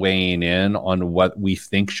not weighing in on what we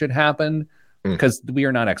think should happen because we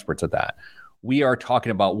are not experts at that. We are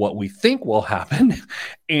talking about what we think will happen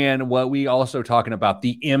and what we also talking about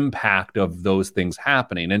the impact of those things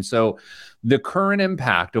happening. And so the current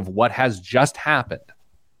impact of what has just happened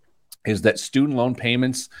is that student loan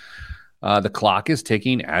payments, the clock is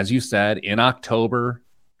ticking, as you said, in October,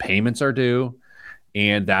 payments are due.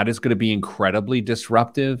 And that is going to be incredibly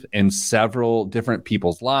disruptive in several different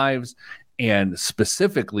people's lives, and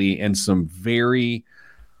specifically in some very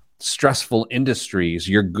stressful industries.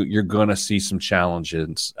 You're going to see some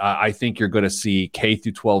challenges. I think you're going to see K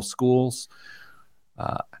through 12 schools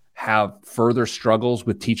have further struggles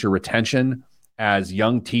with teacher retention as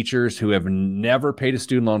young teachers who have never paid a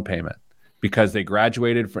student loan payment because they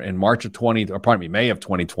graduated in May of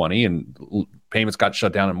 2020, and payments got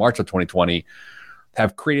shut down in March of 2020.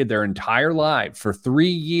 Have created their entire life for 3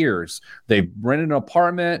 years. They've rented an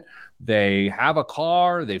apartment. They have a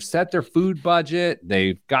car, they've set their food budget,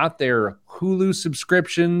 they've got their Hulu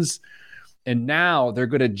subscriptions, and now they're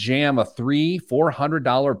going to jam a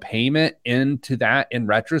 $300-$400 payment into that. In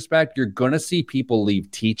retrospect, you're going to see people leave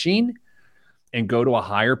teaching and go to a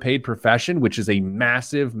higher paid profession, which is a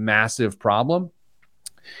massive, massive problem.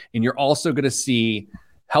 And you're also going to see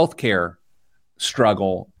healthcare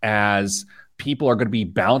struggle as people are going to be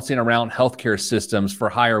bouncing around healthcare systems for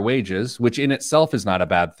higher wages, which in itself is not a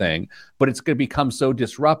bad thing, but it's going to become so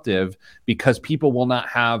disruptive because people will not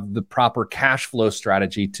have the proper cash flow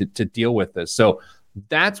strategy to deal with this. So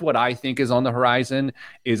that's what I think is on the horizon.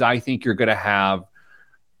 Is I think you're going to have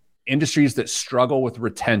industries that struggle with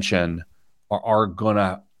retention are going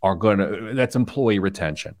to that's employee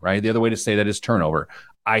retention, right? The other way to say that is turnover.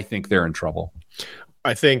 I think they're in trouble.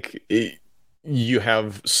 I think you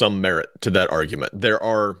have some merit to that argument. There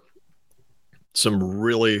are some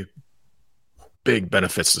really big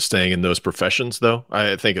benefits to staying in those professions, though.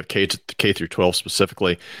 I think of K through 12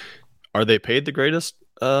 specifically. Are they paid the greatest?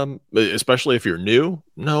 Especially if you're new?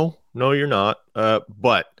 No, you're not.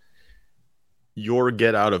 But your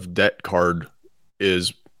get out of debt card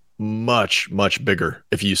is much, much bigger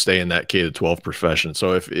if you stay in that K to 12 profession.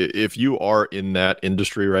 So if you are in that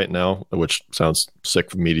industry right now, which sounds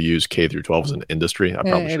sick for me to use K through 12 as an industry, I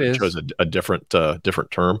probably should have chosen a different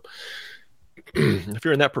term. If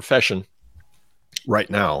you're in that profession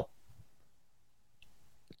right now,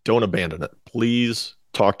 don't abandon it. Please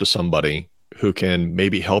talk to somebody who can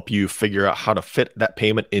maybe help you figure out how to fit that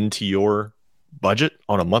payment into your budget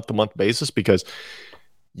on a month-to-month basis, because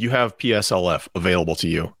you have PSLF available to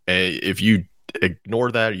you. If you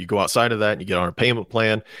ignore that, or you go outside of that and you get on a payment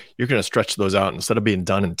plan, you're going to stretch those out. Instead of being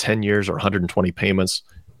done in 10 years or 120 payments,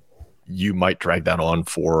 you might drag that on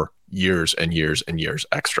for years and years and years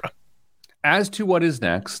extra. As to what is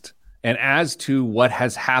next, and as to what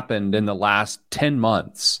has happened in the last 10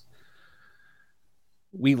 months,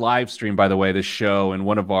 we live stream, by the way, this show, and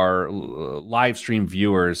one of our live stream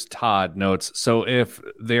viewers, Todd, notes, so if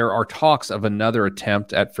there are talks of another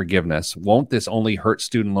attempt at forgiveness, won't this only hurt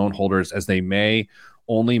student loan holders as they may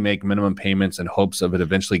only make minimum payments in hopes of it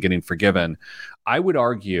eventually getting forgiven? I would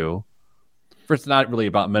argue, first, it's not really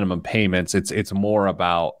about minimum payments. It's more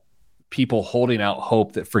about people holding out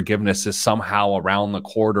hope that forgiveness is somehow around the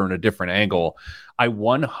corner in a different angle. I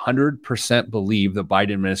 100% believe the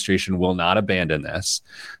Biden administration will not abandon this.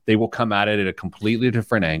 They will come at it at a completely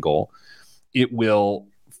different angle. It will,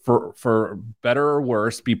 for better or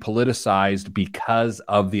worse, be politicized because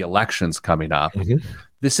of the elections coming up. Mm-hmm.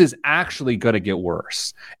 This is actually going to get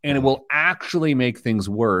worse. And it will actually make things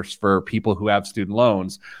worse for people who have student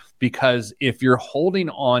loans, because if you're holding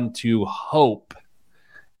on to hope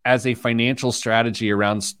as a financial strategy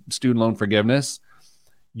around student loan forgiveness,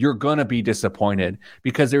 you're going to be disappointed,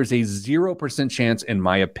 because there's a 0% chance, in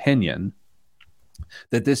my opinion,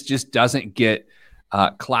 that this just doesn't get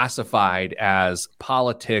classified as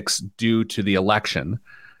politics due to the election.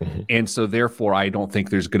 Mm-hmm. And so therefore, I don't think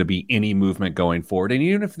there's going to be any movement going forward. And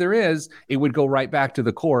even if there is, it would go right back to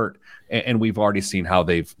the court. And we've already seen how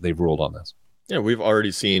they've ruled on this. Yeah, we've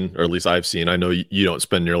already seen, or at least I've seen, I know you don't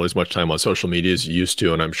spend nearly as much time on social media as you used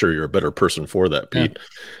to, and I'm sure you're a better person for that, Pete. Yeah.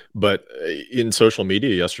 But in social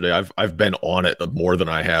media yesterday, I've been on it more than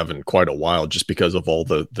I have in quite a while, just because of all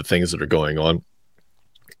the things that are going on.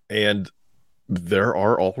 And there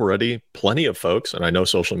are already plenty of folks, and I know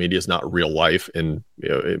social media is not real life when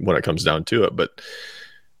it comes down to it, but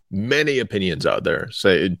many opinions out there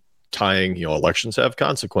say, tying, elections have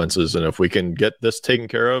consequences, and if we can get this taken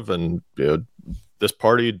care of, and this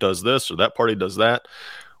party does this or that party does that,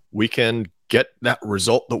 we can get that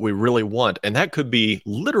result that we really want. And that could be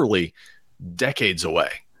literally decades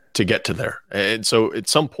away to get to there. And so at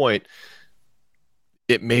some point,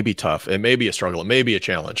 it may be tough, it may be a struggle, it may be a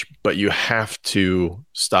challenge, but you have to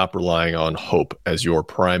stop relying on hope as your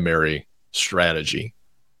primary strategy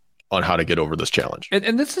on how to get over this challenge.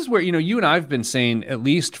 And this is where, you and I have been saying, at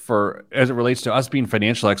least as it relates to us being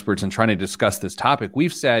financial experts and trying to discuss this topic,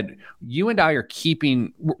 we've said, you and I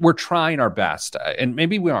we're trying our best, and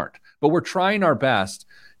maybe we aren't, but we're trying our best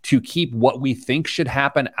to keep what we think should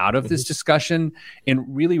happen out of this discussion and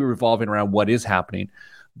really revolving around what is happening.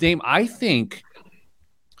 Dame, I think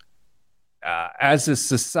as a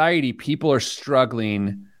society, people are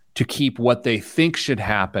struggling to keep what they think should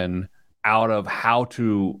happen out of how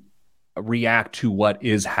to react to what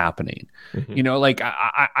is happening.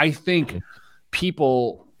 Mm-hmm. I think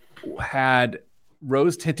people had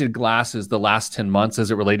rose-tinted glasses the last 10 months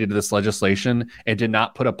as it related to this legislation and did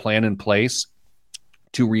not put a plan in place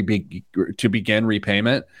to begin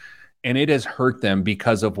repayment. And it has hurt them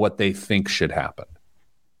because of what they think should happen.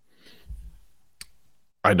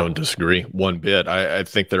 I don't disagree one bit. I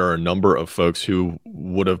think there are a number of folks who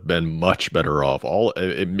would have been much better off.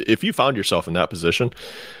 If you found yourself in that position,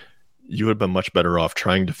 you would have been much better off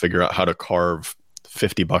trying to figure out how to carve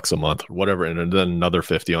 $50 a month, whatever, and then another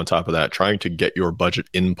 50 on top of that, trying to get your budget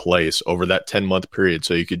in place over that 10-month period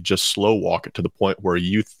so you could just slow walk it to the point where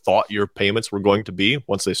you thought your payments were going to be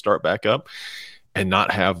once they start back up, and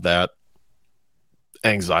not have that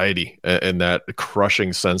anxiety and that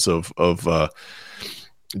crushing sense of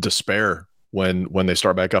despair when they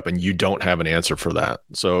start back up and you don't have an answer for that.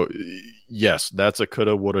 So yes, that's a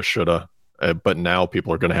coulda, woulda, shoulda, but now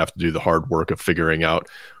people are going to have to do the hard work of figuring out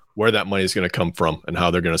where that money is going to come from and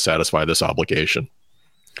how they're going to satisfy this obligation.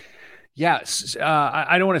 Yes,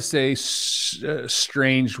 I don't want to say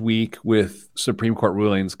strange week with Supreme Court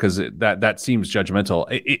rulings, because that seems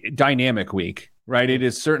judgmental. Dynamic week, right? It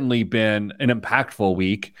has certainly been an impactful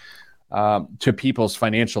week to people's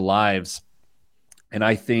financial lives. And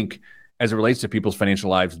I think as it relates to people's financial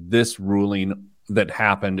lives, this ruling that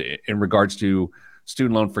happened in regards to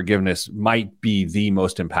student loan forgiveness might be the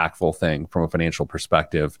most impactful thing from a financial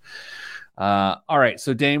perspective. All right.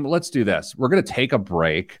 So Dame, let's do this. We're going to take a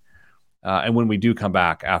break. And when we do come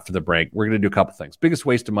back after the break, we're going to do a couple things. Biggest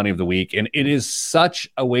waste of money of the week. And it is such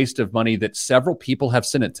a waste of money that several people have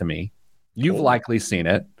sent it to me. You've likely seen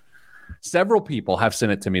it. Several people have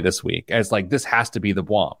sent it to me this week as like, this has to be the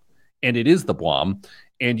BWOM. And it is the BWOM.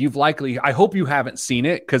 And you've likely, I hope you haven't seen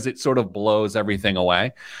it, because it sort of blows everything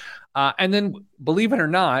away. And then, believe it or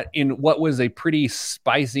not, in what was a pretty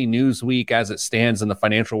spicy news week as it stands in the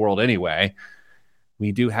financial world anyway,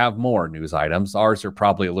 we do have more news items. Ours are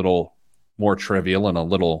probably a little more trivial and a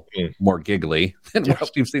little more giggly than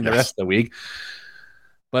what we've seen the rest of the week.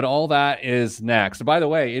 But all that is next. By the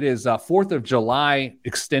way, it is 4th of July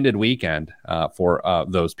extended weekend for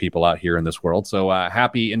those people out here in this world. So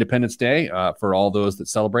happy Independence Day for all those that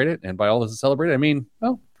celebrate it. And by all those that celebrate it, I mean,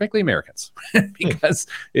 well, frankly, Americans, because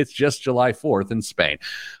it's just July 4th in Spain.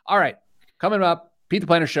 All right, coming up, Pete the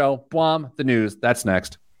Planner Show, BWOM, the news. That's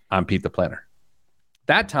next. I'm Pete the Planner.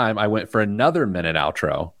 That time I went for another minute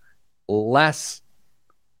outro, less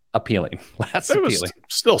appealing. It was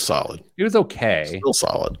still solid. It was okay. Still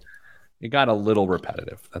solid. It got a little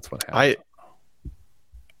repetitive. That's what happened.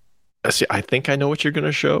 I think I know what you're going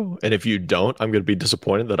to show. And if you don't, I'm going to be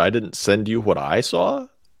disappointed that I didn't send you what I saw.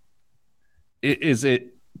 Is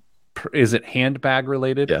it handbag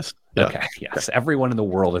related? Yes. Yeah. Okay. Yes. Everyone in the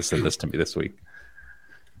world has sent this to me this week.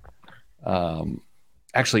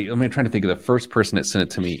 Actually, I'm trying to think of the first person that sent it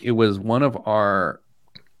to me. It was one of our,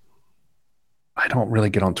 I don't really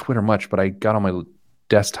get on Twitter much, but I got on my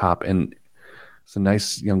desktop and it's a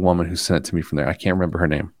nice young woman who sent it to me from there. I can't remember her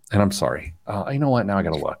name, and I'm sorry. You know what? Now I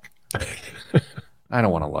got to look. I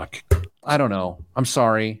don't want to look. I don't know. I'm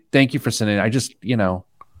sorry. Thank you for sending it. I just, I'm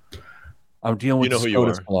dealing with the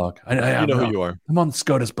SCOTUS blog. You know who you are. I'm on the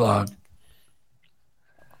SCOTUS blog.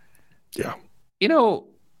 Yeah.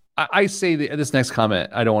 I say this next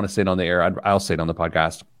comment. I don't want to say it on the air. I'll say it on the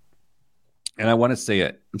podcast. And I want to say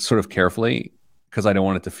it sort of carefully, because I don't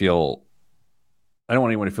want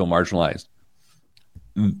anyone to feel marginalized.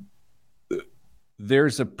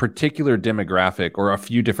 There's a particular demographic, or a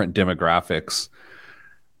few different demographics,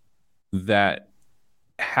 that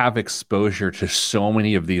have exposure to so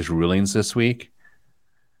many of these rulings this week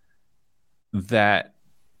that,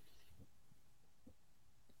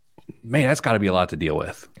 man, that's got to be a lot to deal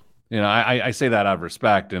with. I say that out of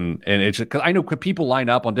respect, and it's because I know people line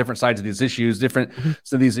up on different sides of these issues.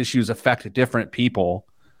 So these issues affect different people.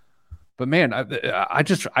 But man, I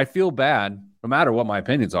feel bad. No matter what my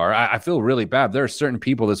opinions are, I feel really bad. There are certain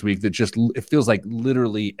people this week that it feels like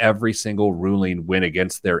literally every single ruling went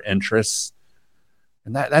against their interests,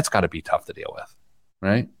 and that's got to be tough to deal with,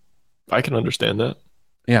 right? I can understand that.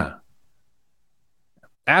 Yeah.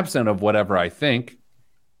 Absent of whatever I think,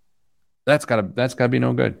 that's gotta be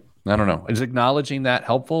no good. I don't know. Is acknowledging that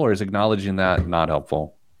helpful, or is acknowledging that not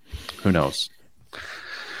helpful? Who knows?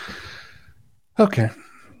 Okay.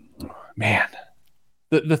 Man.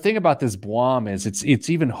 The thing about this BWOM is it's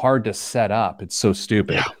even hard to set up. It's so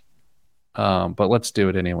stupid. Yeah. But let's do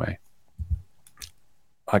it anyway.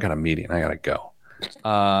 I got a meeting. I got to go.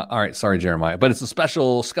 All right. Sorry, Jeremiah. But it's a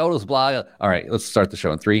special SCOTUS blog. All right. Let's start the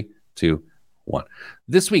show in 3, 2, 1.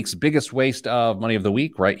 This week's biggest waste of money of the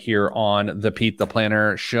week, right here on the Pete the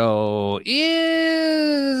Planner Show,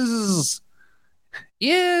 is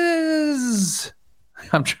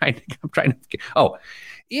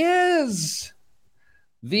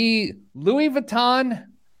the Louis Vuitton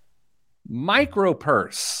micro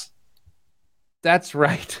purse. That's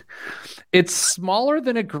right. It's smaller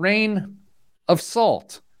than a grain of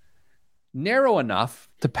salt. narrow enough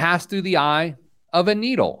to pass through the eye of a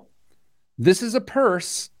needle. This is a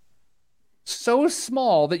purse so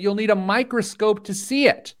small that you'll need a microscope to see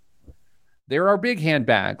it. There are big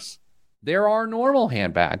handbags. There are normal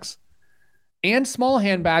handbags and small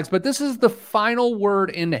handbags, but this is the final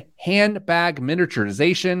word in handbag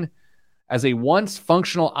miniaturization. As a once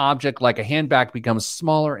functional object like a handbag becomes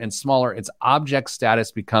smaller and smaller, its object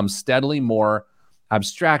status becomes steadily more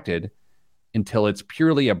abstracted until it's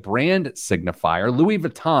purely a brand signifier. Louis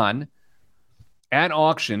Vuitton at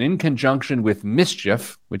auction in conjunction with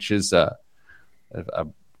Mischief, which is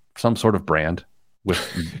some sort of brand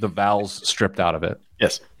with the vowels stripped out of it.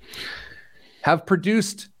 Yes. Have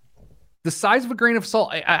produced the size of a grain of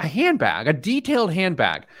salt, a handbag, a detailed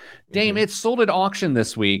handbag. Dame, it's sold at auction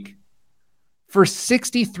this week for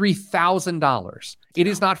 $63,000. It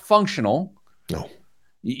is not functional. No.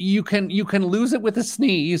 You can lose it with a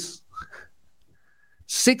sneeze.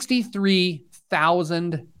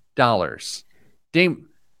 $63,000. Dame,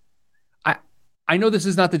 I know this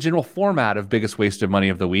is not the general format of biggest waste of money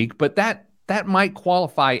of the week, but that might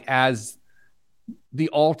qualify as the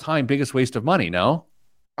all-time biggest waste of money, no?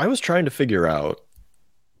 I was trying to figure out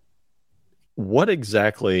what do you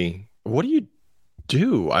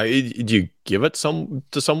do? Do you give it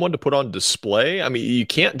to someone to put on display? I mean, you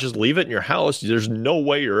can't just leave it in your house. There's no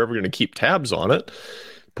way you're ever going to keep tabs on it.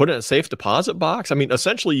 Put it in a safe deposit box. I mean,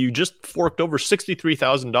 essentially, you just forked over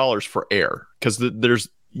 $63,000 for air because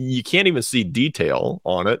you can't even see detail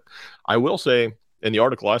on it. I will say, in the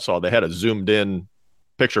article I saw, they had a zoomed in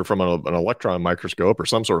picture from an electron microscope or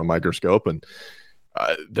some sort of microscope, and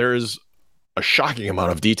there's a shocking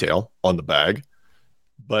amount of detail on the bag.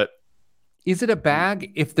 But is it a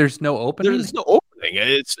bag if there's no opening? There's no opening.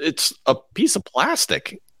 It's a piece of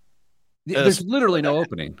plastic. There's literally no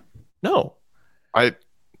opening. No. I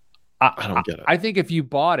don't get it. I think if you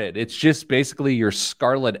bought it, it's just basically your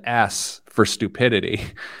Scarlet S for stupidity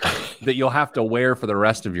that you'll have to wear for the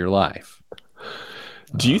rest of your life.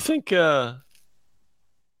 Do you think I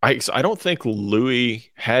don't think Louis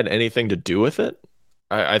had anything to do with it.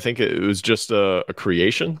 I think it was just a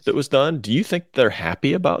creation that was done. Do you think they're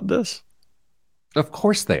happy about this? Of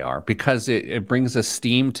course they are, because it brings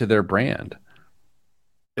esteem to their brand.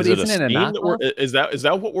 But is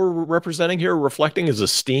that what we're representing here? Reflecting as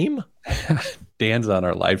esteem? Dan's on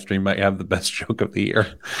our live stream might have the best joke of the year.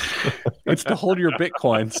 It's to hold your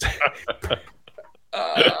Bitcoins.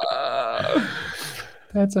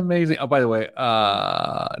 That's amazing. Oh, by the way,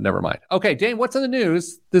 never mind. Okay, Dane, what's in the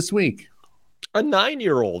news this week? A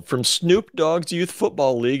 9-year-old from Snoop Dogg's Youth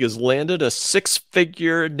Football League has landed a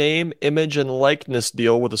 6-figure name, image, and likeness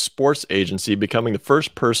deal with a sports agency, becoming the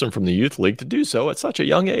first person from the Youth League to do so at such a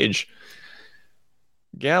young age.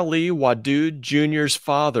 Ghali Wadood Jr.'s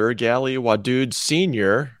father, Ghali Wadood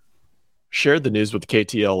Sr., shared the news with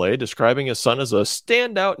KTLA, describing his son as a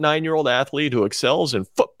standout 9-year-old athlete who excels in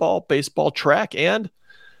football, baseball, track, and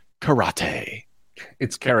karate.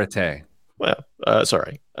 It's karate. Well,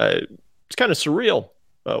 sorry. It's kind of surreal,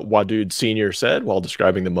 Wadood Sr. said while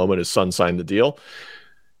describing the moment his son signed the deal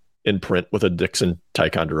in print with a Dixon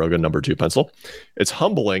Ticonderoga No. 2 pencil. It's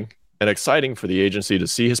humbling and exciting for the agency to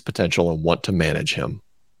see his potential and want to manage him.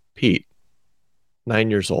 Pete, 9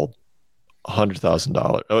 years old,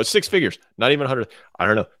 $100,000. Oh, it's 6 figures, not even 100. I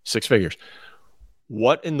don't know, 6 figures.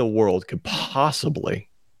 What in the world could possibly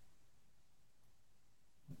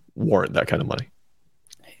warrant that kind of money?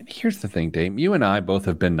 Here's the thing, Dave. You and I both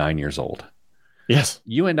have been 9 years old. Yes.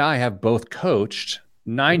 You and I have both coached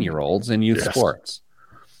 9-year-olds in youth sports.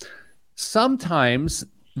 Sometimes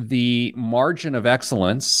the margin of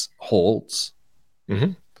excellence holds.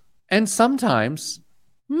 Mm-hmm. And sometimes,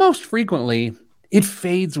 most frequently, it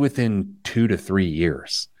fades within 2 to 3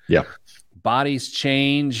 years. Yeah. Bodies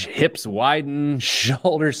change, hips widen,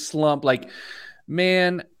 shoulders slump. Like,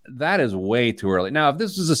 man, that is way too early. Now, if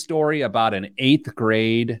this was a story about an 8th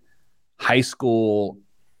grade high school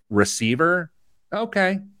receiver,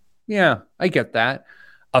 okay. Yeah, I get that.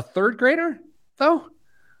 A 3rd grader, though?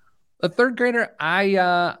 A 3rd grader,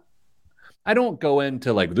 I don't go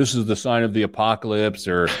into like, this is the sign of the apocalypse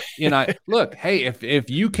or, look, hey, if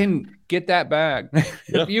you can get that bag,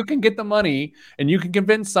 if you can get the money and you can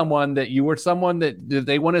convince someone that you were someone that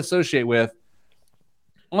they want to associate with,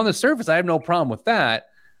 on the surface, I have no problem with that.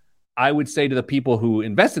 I would say to the people who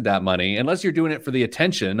invested that money, unless you're doing it for the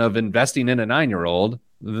attention of investing in a 9-year-old,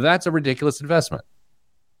 that's a ridiculous investment.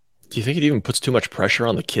 Do you think it even puts too much pressure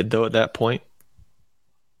on the kid, though, at that point?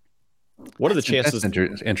 What are the chances?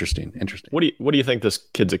 That's interesting. What do you think this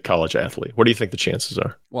kid's a college athlete? What do you think the chances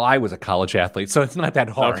are? Well, I was a college athlete, so it's not that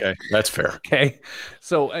hard. Okay, that's fair. Okay.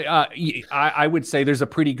 So I would say there's a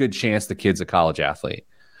pretty good chance the kid's a college athlete.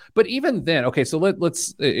 But even then, okay, so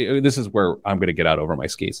let's this is where I'm going to get out over my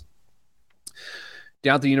skis.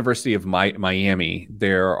 Down at the University of Miami,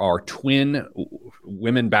 there are twin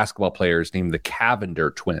women basketball players named the Cavender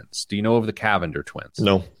twins. Do you know of the Cavender twins?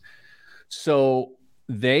 No. So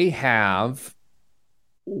they have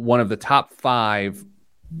one of the top 5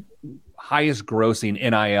 highest grossing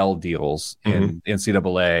NIL deals in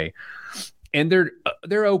NCAA. And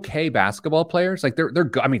they're okay basketball players. Like they're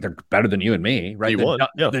better than you and me, right?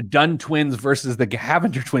 The Dunn twins versus the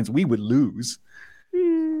Cavender twins, we would lose.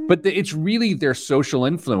 But it's really their social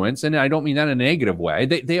influence, and I don't mean that in a negative way.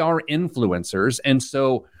 They are influencers, and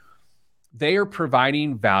so they are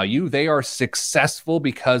providing value. They are successful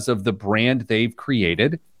because of the brand they've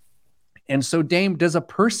created. And so, Dame, does a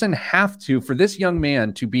person have to, for this young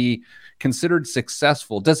man to be considered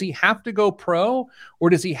successful, does he have to go pro, or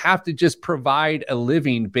does he have to just provide a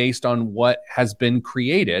living based on what has been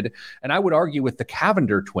created? And I would argue with the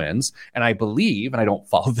Cavender twins, and I believe, and I don't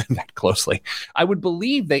follow them that closely, I would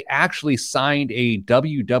believe they actually signed a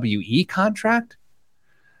WWE contract.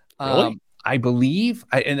 Really? I believe,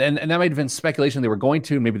 and that might have been speculation they were going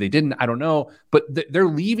to, maybe they didn't, I don't know, but they're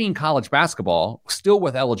leaving college basketball still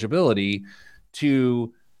with eligibility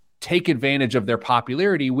to take advantage of their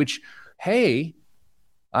popularity, which, hey,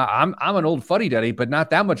 I'm an old fuddy-duddy, but not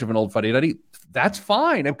that much of an old fuddy-duddy. That's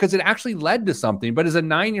fine, because it actually led to something. But as a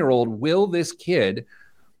 9-year-old, will this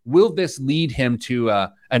lead him to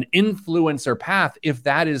an influencer path if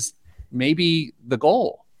that is maybe the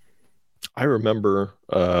goal? I remember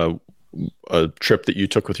a trip that you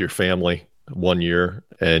took with your family one year,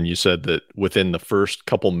 and you said that within the first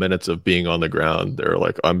couple minutes of being on the ground, they're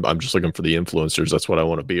like, I'm just looking for the influencers. That's what I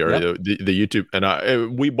want to be. Or Yep. the YouTube.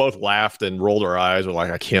 And we both laughed and rolled our eyes. We're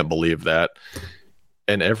like, I can't believe that.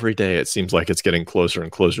 And every day it seems like it's getting closer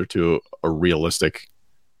and closer to a realistic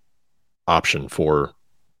option for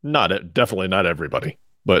definitely not everybody,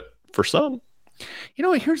 but for some. You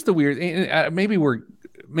know, here's the weird, maybe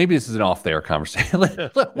this is an off-the-air conversation.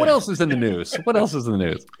 What else is in the news?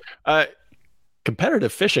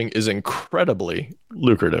 Competitive fishing is incredibly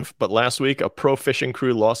lucrative, but last week a pro fishing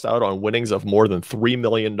crew lost out on winnings of more than $3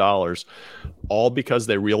 million, all because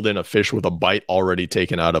they reeled in a fish with a bite already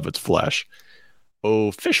taken out of its flesh.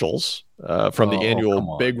 Officials from the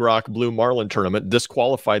annual Big Rock Blue Marlin tournament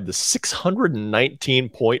disqualified the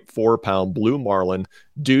 619.4 pound blue marlin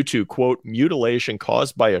due to, quote, mutilation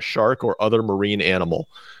caused by a shark or other marine animal.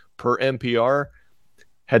 Per NPR,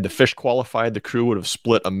 had the fish qualified, the crew would have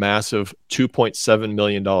split a massive $2.7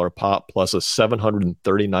 million pot plus a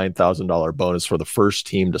 $739,000 bonus for the first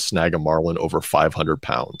team to snag a marlin over 500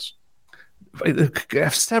 pounds. I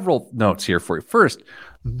have several notes here for you. First,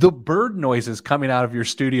 the bird noises coming out of your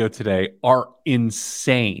studio today are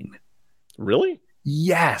insane. Really?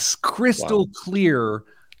 Yes. Crystal clear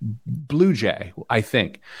blue jay, I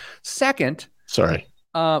think. Second. Sorry.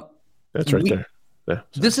 That's right there. Yeah,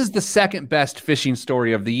 this is the second best fishing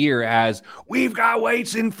story of the year, as we've got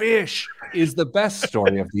weights in fish is the best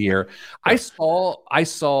story of the year. I saw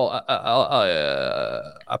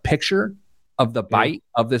a picture of the bite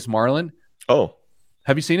of this marlin. Oh,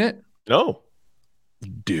 have you seen it? No,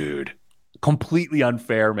 dude, completely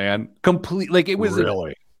unfair, man. Like it was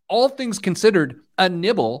really, all things considered, a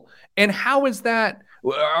nibble. And how is that?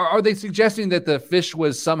 Are they suggesting that the fish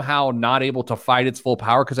was somehow not able to fight its full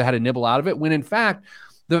power because it had a nibble out of it? When in fact,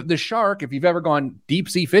 the shark, if you've ever gone deep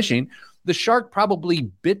sea fishing, the shark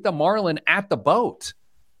probably bit the marlin at the boat.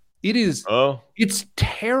 It's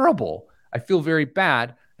terrible. I feel very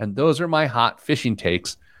bad. And those are my hot fishing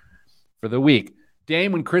takes for the week.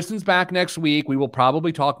 Dame, when Kristen's back next week, we will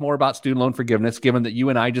probably talk more about student loan forgiveness, given that you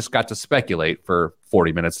and I just got to speculate for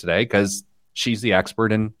 40 minutes today because she's the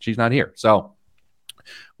expert and she's not here. So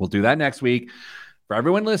we'll do that next week. For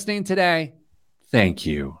everyone listening today, thank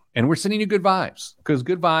you. And we're sending you good vibes because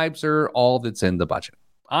good vibes are all that's in the budget.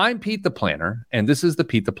 I'm Pete the Planner, and this is the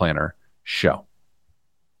Pete the Planner Show.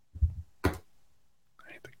 I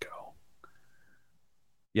need to go.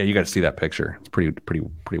 Yeah, you got to see that picture. It's pretty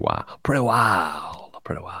wild. Pretty wild.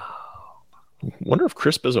 Wonder if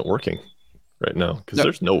Crisp isn't working right now, because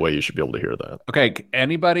there's no way you should be able to hear that. Okay,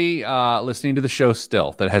 anybody listening to the show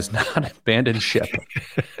still that has not abandoned ship,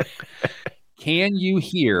 can you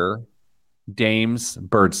hear Dame's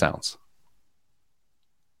bird sounds?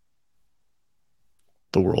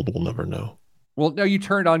 The world will never know. Well, no, you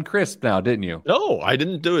turned on Crisp now, didn't you? No, I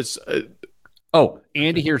didn't do it. Oh,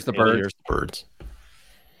 Andy hears the birds. Hears the birds.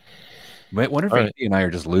 But I wonder if Andy and I are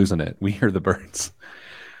just losing it. We hear the birds.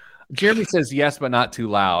 Jeremy says yes, but not too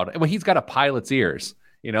loud. Well, he's got a pilot's ears.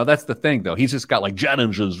 That's the thing, though. He's just got like jet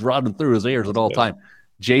engines running through his ears at all time.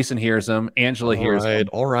 Jason hears him. Angela hears him.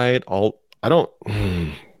 All right. I don't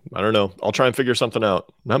know. I'll try and figure something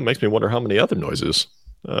out. That makes me wonder how many other noises.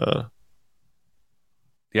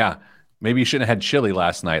 Yeah. Maybe you shouldn't have had chili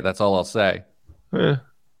last night. That's all I'll say.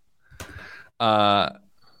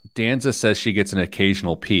 Danza says she gets an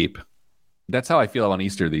occasional peep. That's how I feel on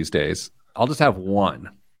Easter these days. I'll just have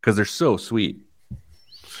one because they're so sweet.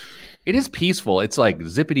 It is peaceful. It's like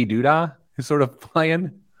zippity doodah is sort of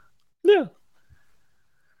playing. Yeah.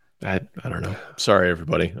 I don't know. Sorry,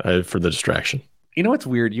 everybody, for the distraction. You know what's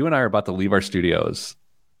weird? You and I are about to leave our studios.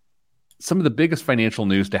 Some of the biggest financial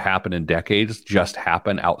news to happen in decades just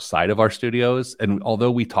happen outside of our studios. And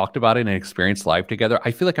although we talked about it and experienced live together,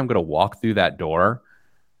 I feel like I'm going to walk through that door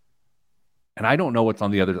and I don't know what's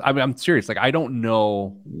on the other. I mean, I'm serious. Like, I don't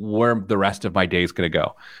know where the rest of my day is going to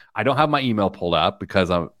go. I don't have my email pulled up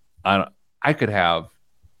because I could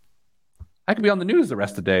be on the news the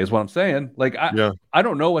rest of the day is what I'm saying. Like, I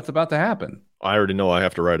don't know what's about to happen. I already know I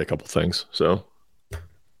have to write a couple things. So.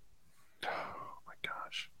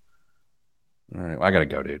 All right, well, I gotta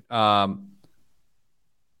go, dude.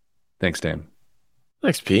 Thanks, Dan.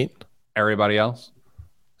 Thanks, Pete. Everybody else,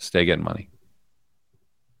 stay getting money.